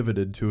we've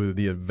pivoted to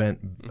the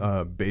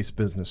event-based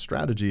business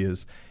strategy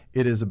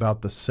it is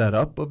about the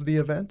setup of the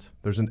event.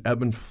 There's an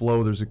ebb and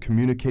flow. There's a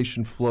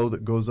communication flow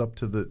that goes up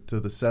to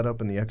the setup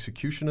and the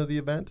execution of the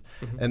event.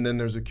 And then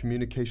there's a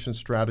communication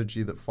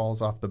strategy that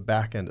falls off the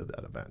back end of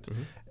that event.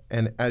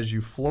 And as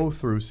you flow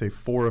through, say,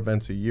 4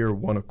 events a year,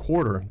 1 a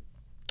quarter,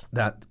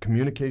 that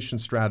communication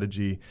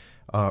strategy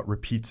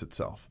repeats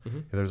itself.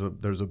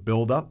 There's a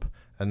build-up,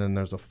 and then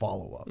there's a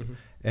follow-up.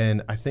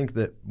 And I think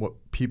that what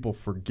people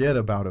forget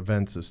about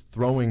events is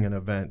throwing an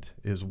event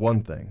is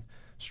one thing.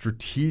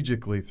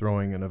 Strategically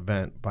throwing an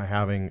event by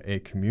having a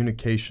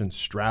communication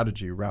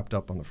strategy wrapped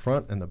up on the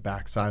front and the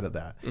back side of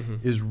that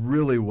is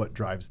really what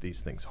drives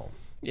these things home.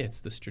 Yeah, it's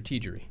the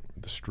strategery.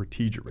 The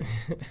strategery.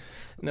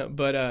 No,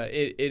 but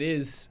it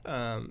is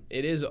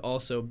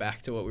also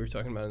back to what we were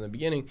talking about in the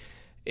beginning.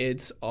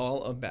 It's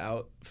all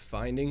about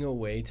finding a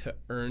way to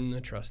earn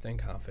the trust and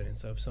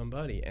confidence of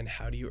somebody. And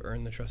how do you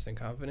earn the trust and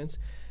confidence?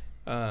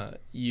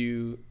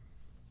 You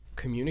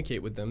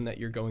communicate with them that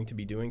you're going to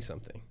be doing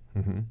something.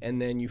 And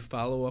then you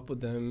follow up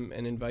with them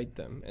and invite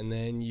them. And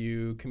then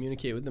you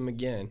communicate with them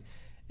again.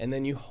 And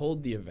then you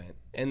hold the event.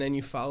 And then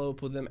you follow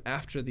up with them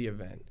after the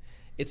event.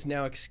 It's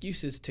now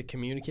excuses to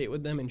communicate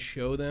with them and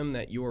show them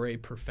that you're a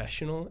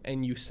professional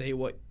and you say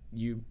what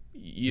you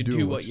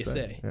do what you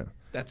say. Yeah.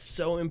 That's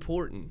so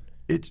important.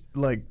 It's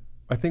like,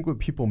 I think what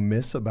people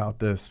miss about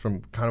this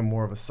from kind of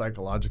more of a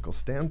psychological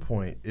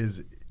standpoint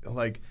is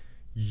like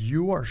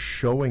you are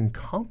showing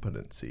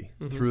competency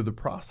through the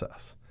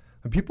process.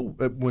 And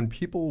when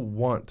people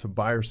want to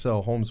buy or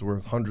sell homes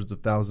worth hundreds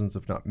of thousands,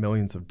 if not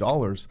millions of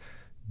dollars,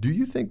 do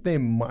you think they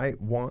might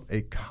want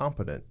a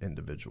competent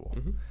individual?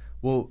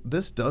 Well,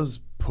 this does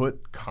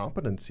put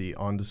competency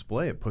on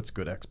display. It puts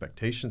good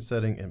expectation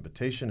setting,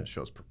 invitation. It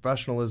shows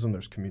professionalism.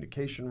 There's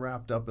communication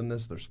wrapped up in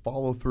this. There's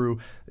follow through.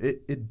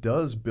 It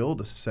does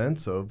build a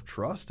sense of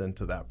trust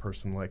into that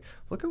person. Like,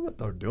 look at what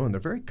they're doing.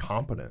 They're very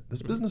competent.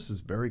 This business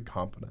is very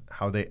competent.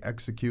 How they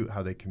execute,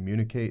 how they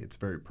communicate, it's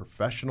very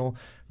professional.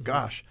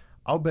 Gosh,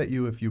 I'll bet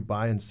you if you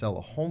buy and sell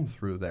a home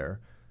through there,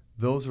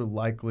 those are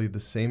likely the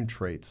same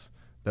traits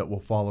that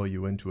will follow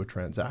you into a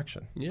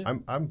transaction. Yeah.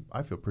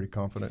 I feel pretty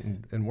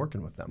confident in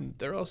working with them.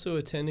 They're also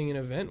attending an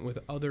event with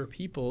other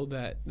people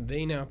that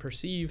they now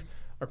perceive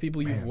are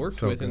people you've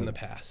worked with in the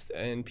past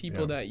and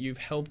people that you've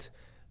helped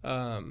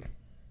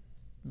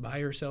buy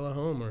or sell a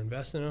home or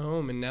invest in a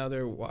home, and now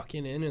they're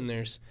walking in and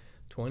there's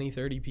 20,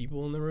 30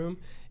 people in the room.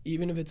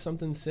 Even if it's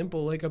something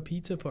simple like a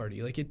pizza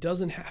party, like it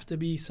doesn't have to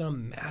be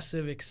some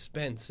massive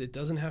expense. It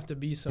doesn't have to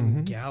be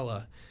some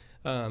gala.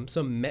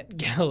 Some Met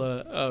Gala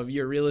of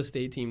your real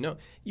estate team. No,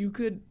 you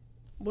could.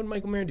 What did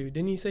Michael Mayer do?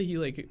 Didn't he say he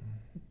like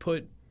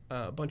put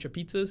a bunch of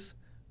pizzas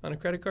on a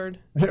credit card?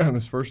 Yeah, on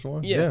his first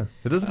one. Yeah.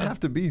 It doesn't have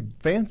to be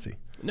fancy.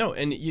 No,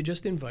 and you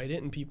just invite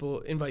it, and people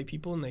invite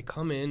people, and they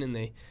come in,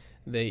 and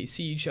they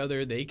see each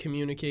other, they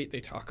communicate,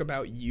 they talk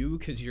about you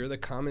because you're the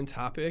common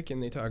topic,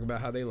 and they talk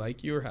about how they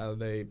like you or how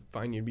they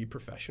find you to be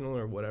professional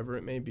or whatever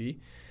it may be.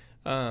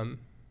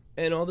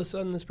 And all of a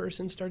sudden, this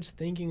person starts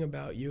thinking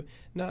about you,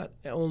 not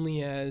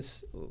only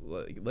as,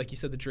 like you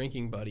said, the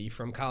drinking buddy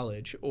from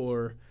college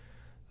or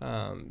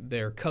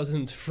their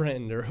cousin's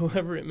friend or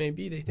whoever it may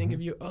be. They think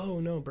of you, oh,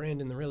 no,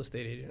 Brandon, the real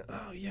estate agent.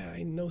 Oh, yeah,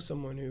 I know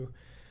someone who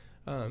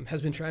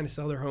has been trying to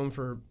sell their home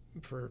for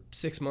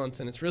 6 months,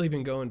 and it's really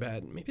been going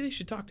bad. Maybe they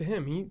should talk to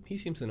him. He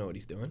seems to know what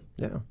he's doing.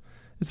 Yeah.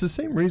 It's the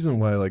same reason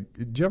why, like,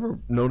 do you ever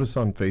notice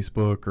on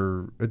Facebook,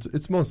 or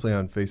it's mostly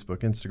on Facebook.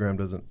 Instagram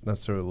doesn't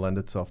necessarily lend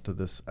itself to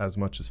this as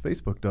much as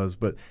Facebook does,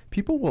 but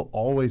people will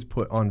always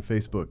put on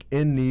Facebook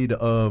in need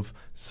of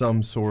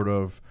some sort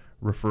of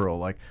referral,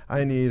 like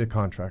I need a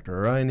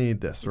contractor, or I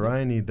need this, or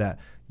I need that.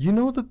 You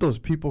know that those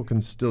people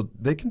can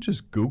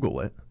just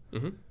Google it.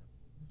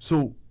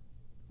 So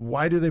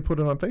why do they put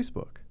it on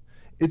Facebook?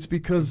 It's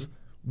because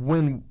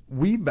when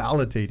we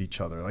validate each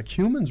other, like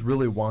humans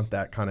really want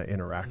that kind of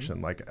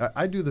interaction. Like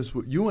I do this,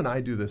 you and I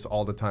do this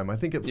all the time. I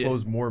think it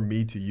flows more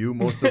me to you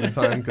most of the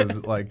time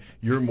because like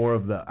you're more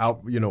of the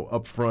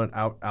up front,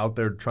 out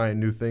there trying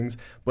new things.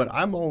 But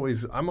I'm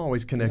always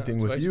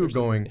connecting with you,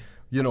 going,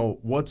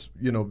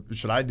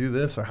 should I do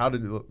this or how to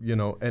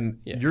do, and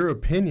your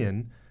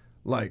opinion.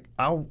 Like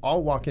I'll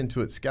walk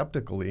into it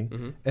skeptically,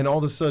 and all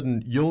of a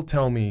sudden you'll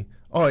tell me,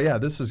 oh yeah,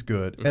 this is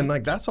good, and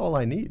like that's all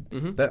I need.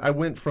 That I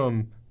went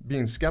from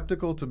being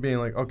skeptical to being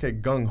like, okay,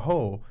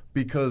 gung-ho,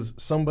 because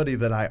somebody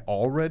that I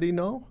already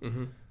know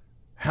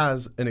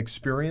has an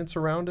experience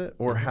around it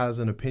or has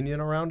an opinion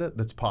around it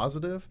that's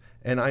positive,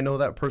 and I know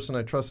that person,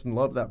 I trust and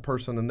love that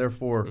person, and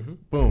therefore,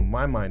 boom,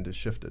 my mind is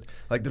shifted.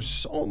 Like, there's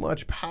so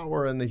much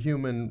power in the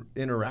human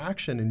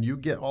interaction, and you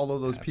get all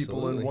of those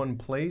people in one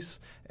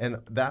place, and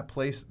that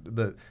place,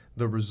 the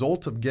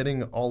result of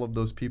getting all of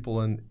those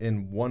people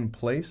in one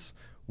place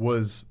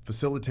was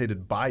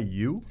facilitated by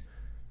you.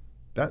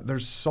 That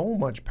there's so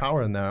much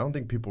power in that. I don't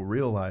think people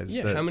realize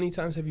that. Yeah, how many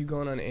times have you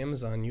gone on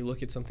Amazon, you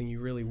look at something you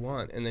really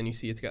want, and then you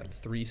see it's got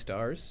 3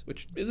 stars,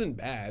 which isn't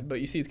bad, but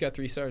you see it's got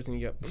 3 stars, and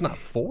you go, it's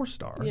not 4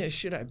 stars. Yeah,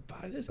 should I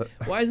buy this?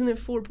 Why isn't it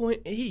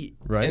 4.8?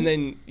 Right. And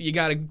then you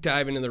got to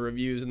dive into the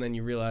reviews, and then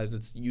you realize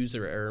it's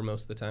user error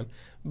most of the time.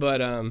 But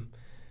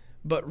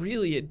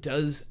really, it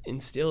does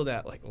instill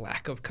that like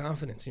lack of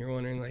confidence, and you're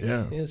wondering like,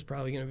 it's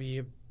probably going to be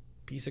a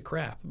piece of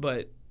crap,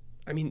 but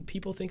I mean,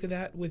 people think of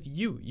that with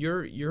you.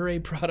 You're a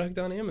product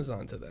on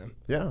Amazon to them.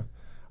 Yeah.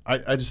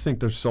 I just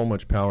think there's so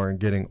much power in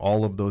getting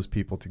all of those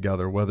people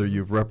together, whether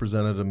you've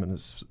represented them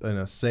in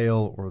a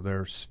sale or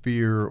their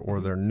sphere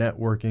or their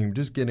networking,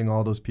 just getting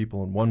all those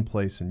people in one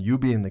place and you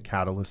being the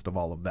catalyst of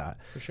all of that.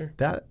 For sure.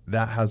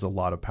 That has a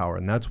lot of power.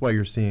 And that's why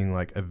you're seeing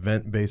like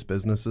event-based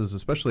businesses,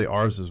 especially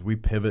ours, as we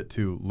pivot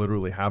to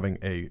literally having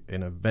an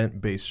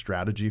event-based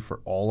strategy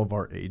for all of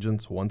our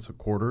agents once a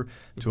quarter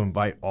to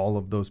invite all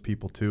of those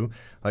people to.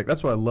 Like,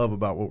 that's what I love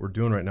about what we're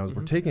doing right now is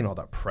we're taking all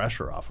that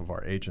pressure off of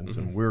our agents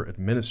and we're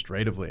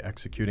administratively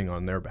executing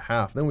on their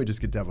behalf. Then we just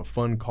get to have a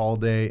fun call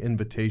day,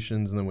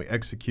 invitations, and then we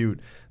execute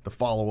the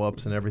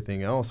follow-ups and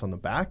everything else on the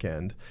back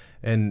end.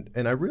 And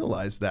I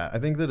realize that. I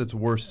think that it's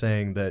worth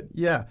saying that,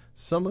 yeah,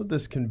 some of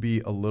this can be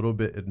a little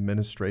bit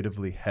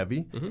administratively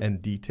heavy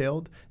and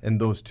detailed,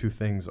 and those two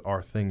things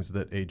are things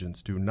that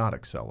agents do not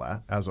excel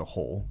at as a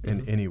whole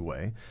in any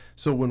way.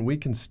 So when we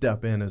can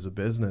step in as a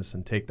business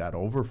and take that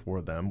over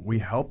for them, we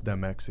help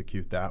them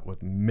execute that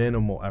with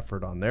minimal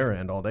effort on their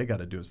end. All they got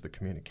to do is the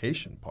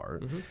communication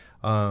part.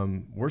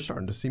 We're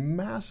starting to see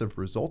massive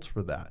results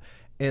for that.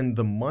 And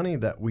the money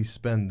that we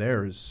spend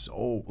there is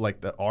so,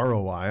 like, the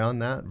ROI on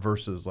that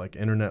versus like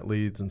internet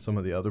leads and some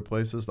of the other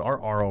places, our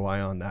ROI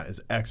on that is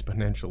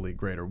exponentially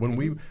greater. When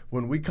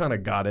we kind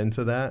of got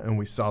into that and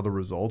we saw the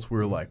results, we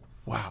were like,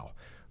 wow,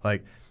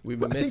 like, We've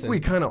been I missing.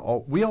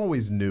 think we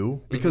always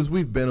knew because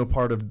we've been a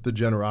part of the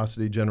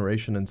generosity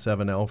generation in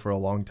 7L for a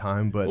long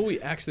time. But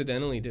we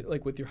accidentally did,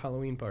 like with your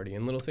Halloween party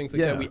and little things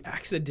like that. We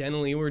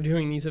accidentally were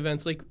doing these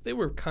events, like they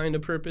were kind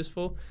of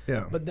purposeful.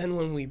 Yeah. But then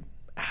when we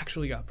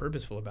actually got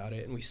purposeful about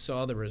it and we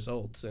saw the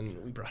results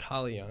and we brought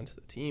Holly onto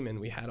the team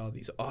and we had all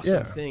these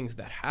awesome things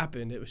that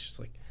happened, it was just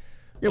like,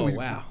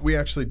 wow. We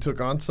actually took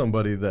on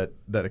somebody that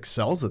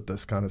excels at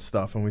this kind of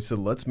stuff, and we said,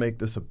 let's make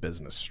this a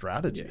business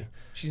strategy. Yeah.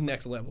 She's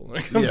next level when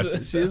it comes to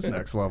this she is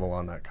next level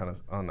on that kind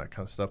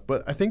of stuff.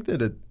 But I think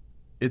that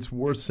it's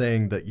worth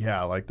saying that,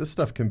 like, this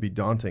stuff can be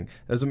daunting.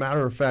 As a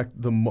matter of fact,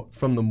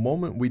 from the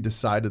moment we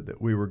decided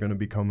that we were going to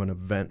become an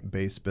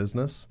event-based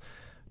business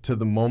to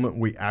the moment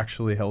we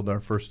actually held our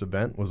first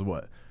event was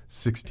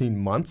 16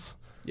 months?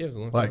 Yeah, it was a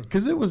long time.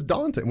 Because it was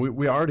daunting.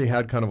 We already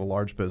had kind of a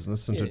large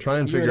business, and to try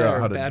and figure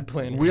out how to bad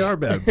planners. We are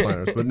bad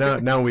planners, but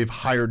now we've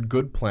hired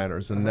good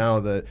planners, and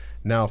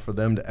now for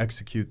them to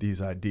execute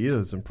these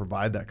ideas and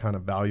provide that kind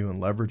of value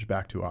and leverage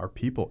back to our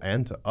people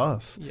and to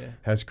us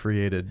has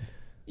created.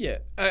 Yeah,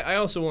 I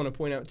also want to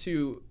point out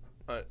too,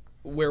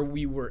 where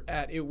we were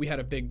at. We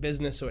had a big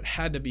business, so it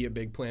had to be a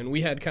big plan.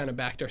 We had kind of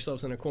backed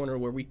ourselves in a corner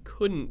where we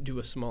couldn't do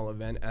a small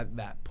event at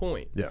that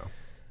point. Yeah.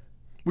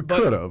 We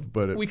could have,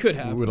 but we would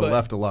have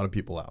left a lot of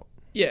people out.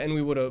 Yeah, and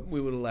we would have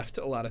left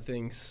a lot of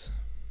things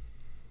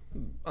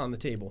on the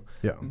table.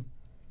 Yeah.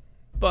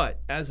 But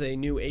as a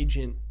new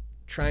agent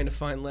trying to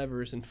find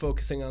levers and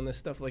focusing on this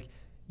stuff, like,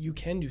 you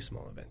can do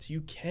small events.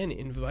 You can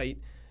invite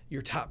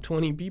your top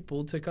 20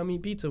 people to come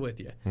eat pizza with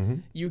you.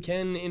 You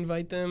can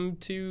invite them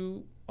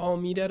to all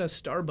meet at a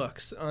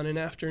Starbucks on an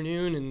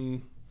afternoon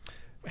and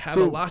have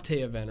a latte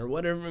event or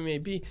whatever it may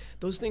be.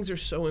 Those things are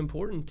so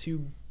important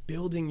to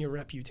building your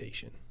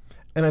reputation.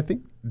 And I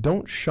think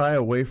don't shy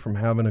away from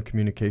having a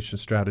communication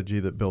strategy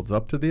that builds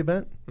up to the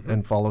event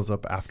and follows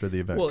up after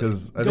the event. Well,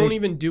 don't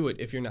even do it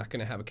if you're not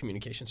going to have a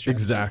communication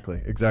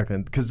strategy. Exactly.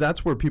 Because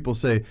that's where people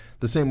say,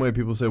 the same way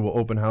people say, well,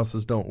 open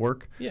houses don't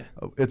work. Yeah.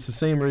 It's the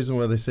same reason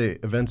why they say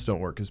events don't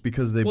work is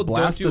because they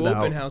blasted out. Don't do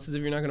open houses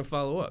if you're not going to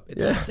follow up.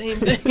 It's the same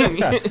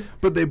thing.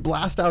 But they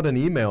blast out an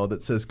email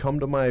that says, come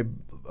to my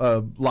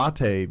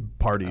latte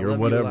party or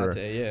whatever.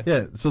 Latte,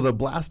 yeah. So they'll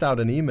blast out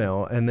an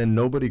email and then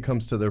nobody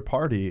comes to their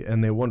party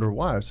and they wonder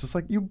why. It's just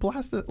like, you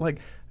blasted, like,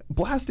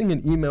 blasting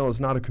an email is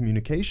not a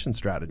communication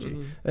strategy.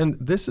 And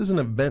this is an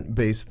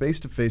event-based,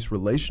 face-to-face,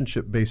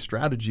 relationship-based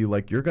strategy.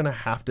 Like, you're going to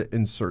have to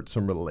insert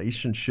some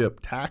relationship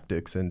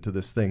tactics into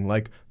this thing.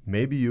 Like,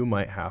 maybe you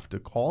might have to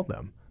call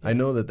them. I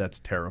know that that's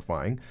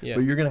terrifying, but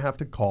you're going to have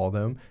to call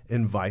them,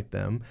 invite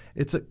them.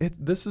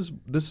 This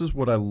is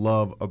what I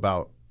love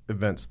about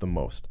events the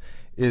most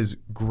is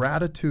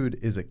gratitude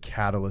is a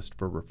catalyst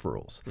for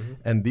referrals.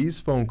 And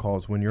these phone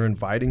calls, when you're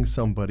inviting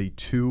somebody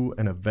to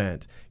an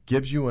event,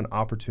 gives you an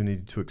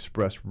opportunity to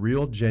express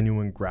real,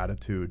 genuine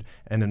gratitude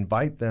and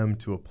invite them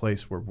to a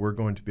place where we're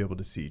going to be able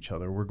to see each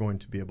other. We're going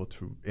to be able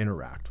to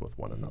interact with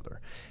one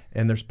another.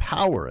 And there's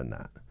power in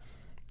that.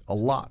 A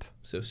lot.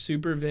 So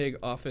super vague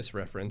office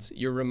reference.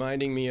 You're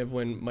reminding me of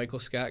when Michael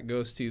Scott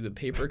goes to the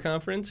paper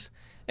conference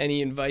and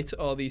he invites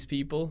all these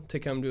people to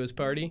come to his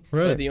party.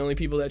 Right. But the only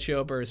people that show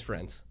up are his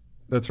friends.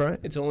 That's right.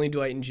 It's only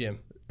Dwight and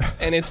Jim.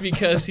 And it's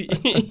because he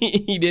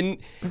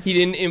didn't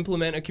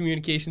implement a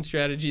communication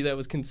strategy that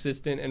was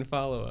consistent and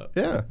follow up.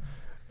 Yeah.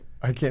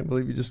 I can't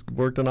believe you just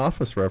worked an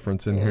office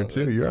reference in here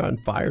too. You're on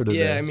fire today.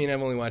 Yeah, I mean,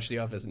 I've only watched The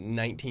Office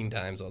 19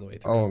 times all the way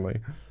through. Only.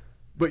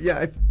 But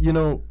yeah,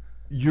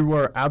 you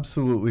are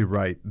absolutely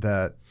right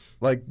that,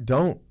 like,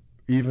 don't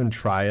even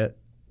try it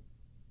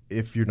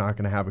if you're not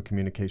going to have a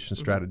communication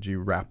strategy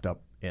wrapped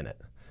up in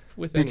it.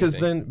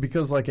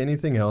 Because like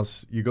anything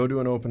else, you go to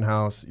an open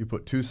house, you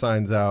put 2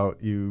 signs out,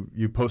 you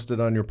post it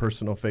on your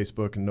personal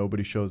Facebook and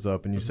nobody shows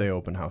up and you say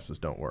open houses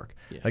don't work.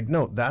 Yeah. Like,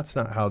 no, that's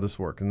not how this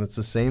works. And it's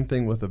the same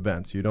thing with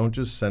events. You don't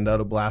just send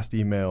out a blast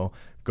email,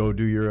 go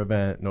do your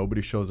event,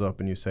 nobody shows up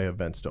and you say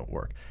events don't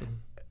work.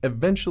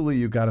 Eventually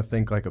you got to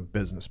think like a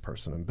business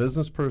person, and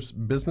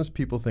business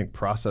people think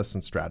process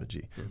and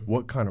strategy.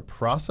 What kind of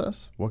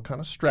process, what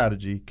kind of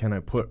strategy can I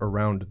put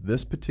around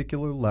this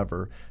particular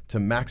lever to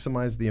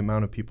maximize the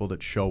amount of people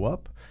that show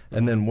up?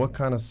 And then what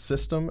kind of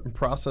system and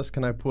process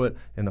can I put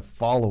in the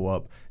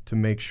follow-up to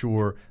make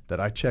sure that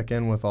I check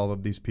in with all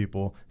of these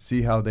people,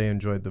 see how they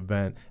enjoyed the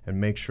event, and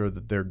make sure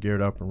that they're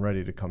geared up and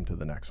ready to come to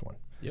the next one.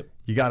 Yep.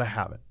 You got to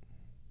have it.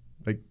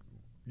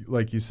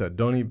 Like you said,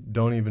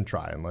 don't even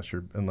try unless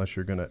you're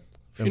gonna.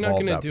 If you're not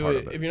gonna do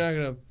it, if you're not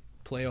gonna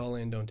play all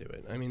in, don't do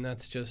it. I mean,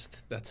 that's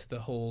the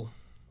whole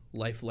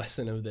life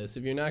lesson of this.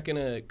 If you're not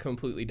gonna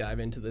completely dive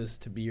into this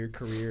to be your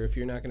career, if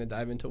you're not gonna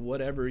dive into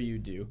whatever you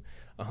do,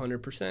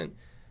 100%,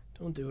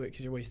 don't do it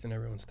because you're wasting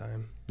everyone's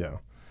time. Yeah.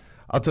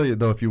 I'll tell you,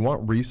 though, if you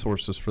want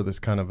resources for this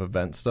kind of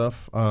event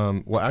stuff,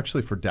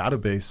 actually for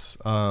database,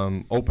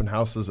 open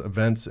houses,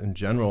 events in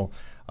general,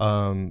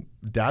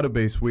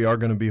 database, we are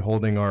going to be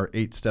holding our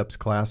 8 Steps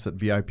class at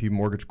VIP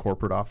Mortgage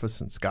Corporate Office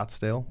in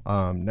Scottsdale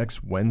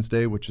next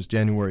Wednesday, which is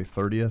January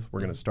 30th. We're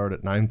going to start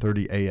at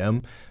 9:30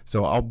 a.m.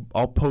 So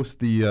I'll post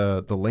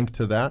the link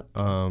to that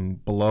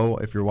below.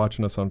 If you're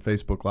watching us on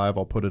Facebook Live,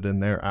 I'll put it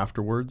in there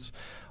afterwards.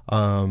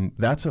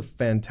 That's a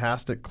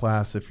fantastic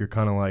class if you're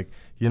kind of like,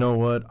 you know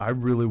what, I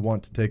really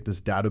want to take this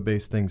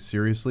database thing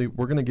seriously.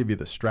 We're going to give you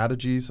the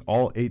strategies,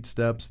 all 8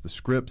 steps, the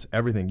scripts,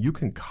 everything. You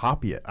can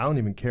copy it. I don't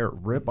even care.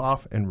 Rip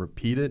off and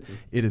repeat it.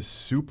 It is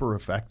super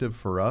effective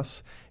for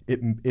us.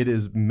 It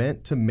is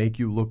meant to make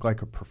you look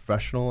like a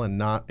professional and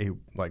not a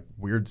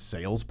weird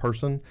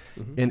salesperson.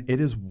 And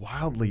it is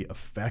wildly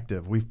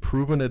effective. We've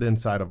proven it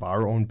inside of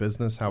our own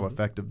business how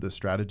effective this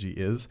strategy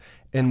is.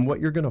 And what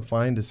you're going to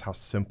find is how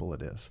simple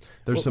it is.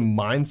 There's some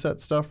mindset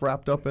stuff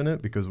wrapped up in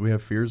it because we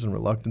have fears and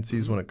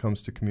reluctancies when it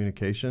comes to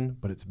communication,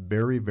 but it's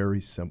very,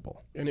 very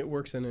simple. And it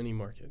works in any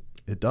market.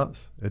 It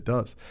does. It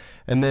does.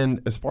 And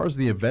then as far as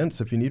the events,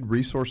 if you need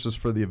resources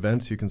for the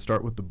events, you can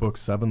start with the book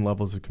 7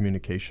 Levels of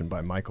Communication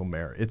by Michael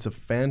Mayer. It's a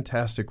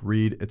fantastic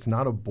read. It's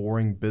not a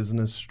boring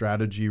business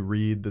strategy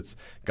read that's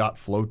got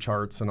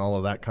flowcharts and all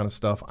of that kind of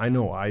stuff. I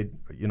know I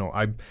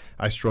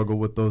struggle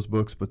with those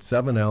books, but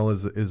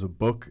 7L is a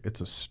book.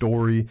 It's a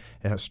story.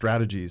 It has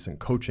strategies and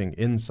coaching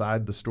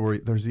inside the story.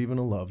 There's even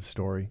a love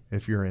story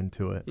if you're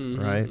into it,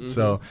 right?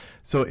 So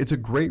it's a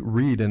great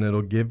read, and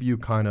it'll give you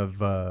kind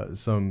of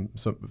some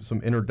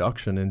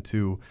introduction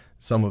into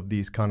some of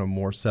these kind of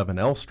more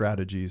 7L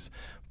strategies.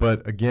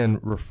 But again,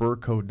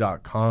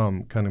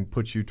 refercode.com kind of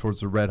puts you towards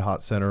the red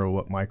hot center of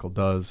what Michael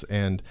does.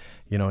 And,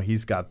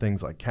 he's got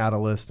things like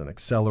Catalyst and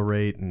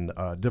Accelerate and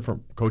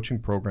different coaching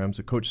programs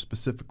that coach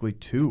specifically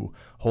to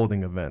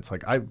holding events.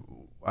 Like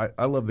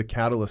I love the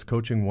Catalyst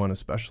coaching one,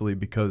 especially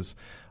because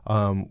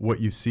what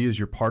you see is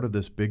you're part of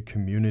this big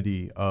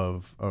community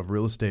of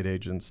real estate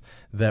agents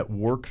that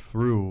work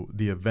through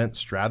the event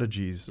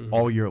strategies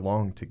all year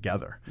long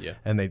together. Yeah.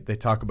 And they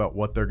talk about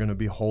what they're going to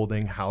be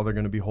holding, how they're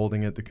going to be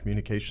holding it, the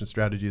communication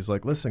strategies.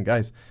 Like, listen,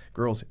 guys,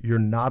 girls, you're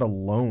not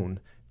alone.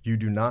 You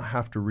do not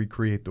have to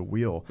recreate the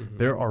wheel.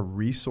 There are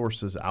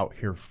resources out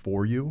here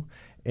for you.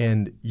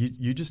 And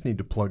you just need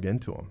to plug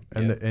into them.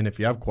 And and if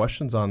you have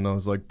questions on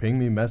those, like ping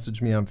me,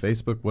 message me on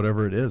Facebook,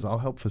 whatever it is, I'll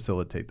help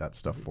facilitate that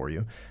stuff for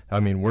you.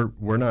 I mean,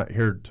 we're not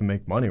here to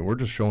make money. We're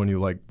just showing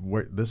you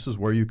this is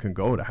where you can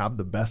go to have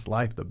the best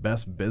life, the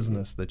best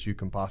business that you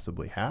can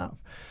possibly have.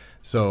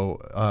 So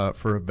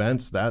for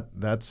events,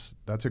 that's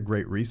a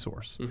great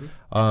resource.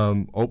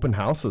 Open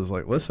houses,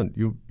 like, listen,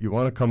 you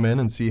want to come in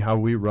and see how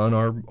we run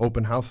our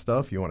open house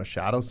stuff? You want to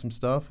shadow some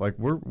stuff? Like,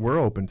 we're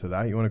open to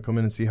that. You want to come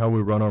in and see how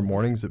we run our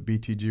mornings at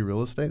BTG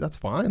Real Estate? That's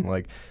fine.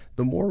 Like,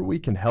 the more we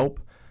can help,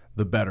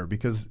 the better,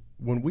 because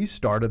when we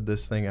started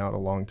this thing out a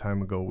long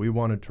time ago, we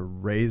wanted to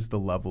raise the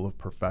level of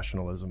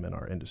professionalism in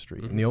our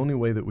industry. And the only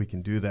way that we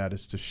can do that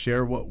is to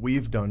share what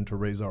we've done to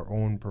raise our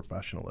own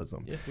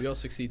professionalism. Yeah, we all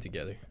succeed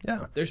together.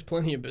 Yeah. There's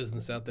plenty of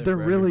business out there. There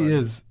for really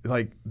everybody. is.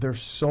 Like,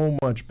 there's so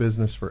much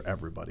business for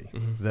everybody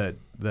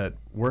that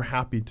we're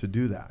happy to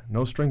do that.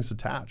 No strings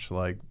attached.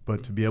 Like,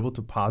 but to be able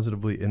to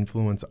positively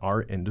influence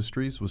our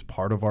industries was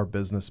part of our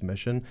business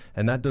mission.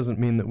 And that doesn't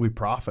mean that we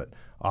profit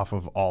off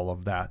of all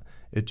of that.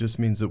 It just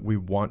means that we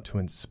want to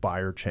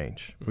inspire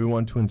change. We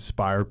want to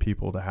inspire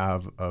people to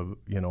have a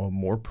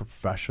more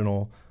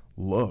professional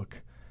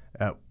look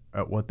at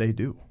what they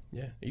do.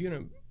 Yeah. Are you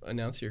going to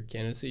announce your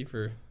candidacy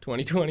for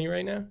 2020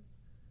 right now?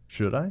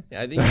 Should I?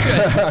 Yeah, I think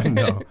you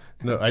should.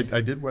 No,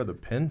 I did wear the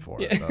pin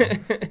for it,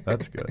 though.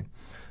 That's good.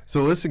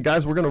 So listen,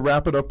 guys, we're going to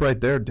wrap it up right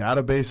there.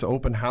 Database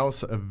open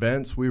house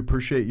events. We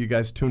appreciate you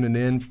guys tuning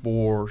in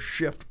for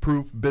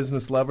Shift-Proof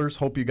Business Levers.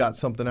 Hope you got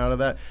something out of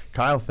that.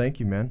 Kyle, thank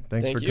you, man.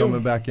 Thanks for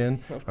coming back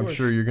in. Of I'm course.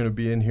 sure you're going to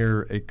be in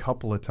here a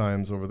couple of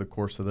times over the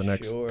course of the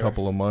next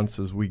couple of months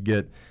as we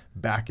get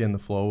back in the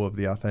flow of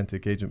the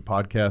Authentic Agent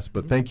podcast.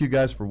 But thank you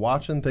guys for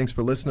watching. Thanks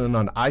for listening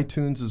on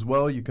iTunes as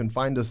well. You can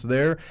find us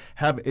there.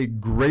 Have a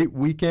great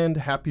weekend.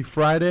 Happy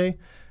Friday.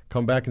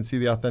 Come back and see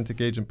the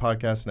Authentic Agent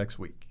podcast next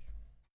week.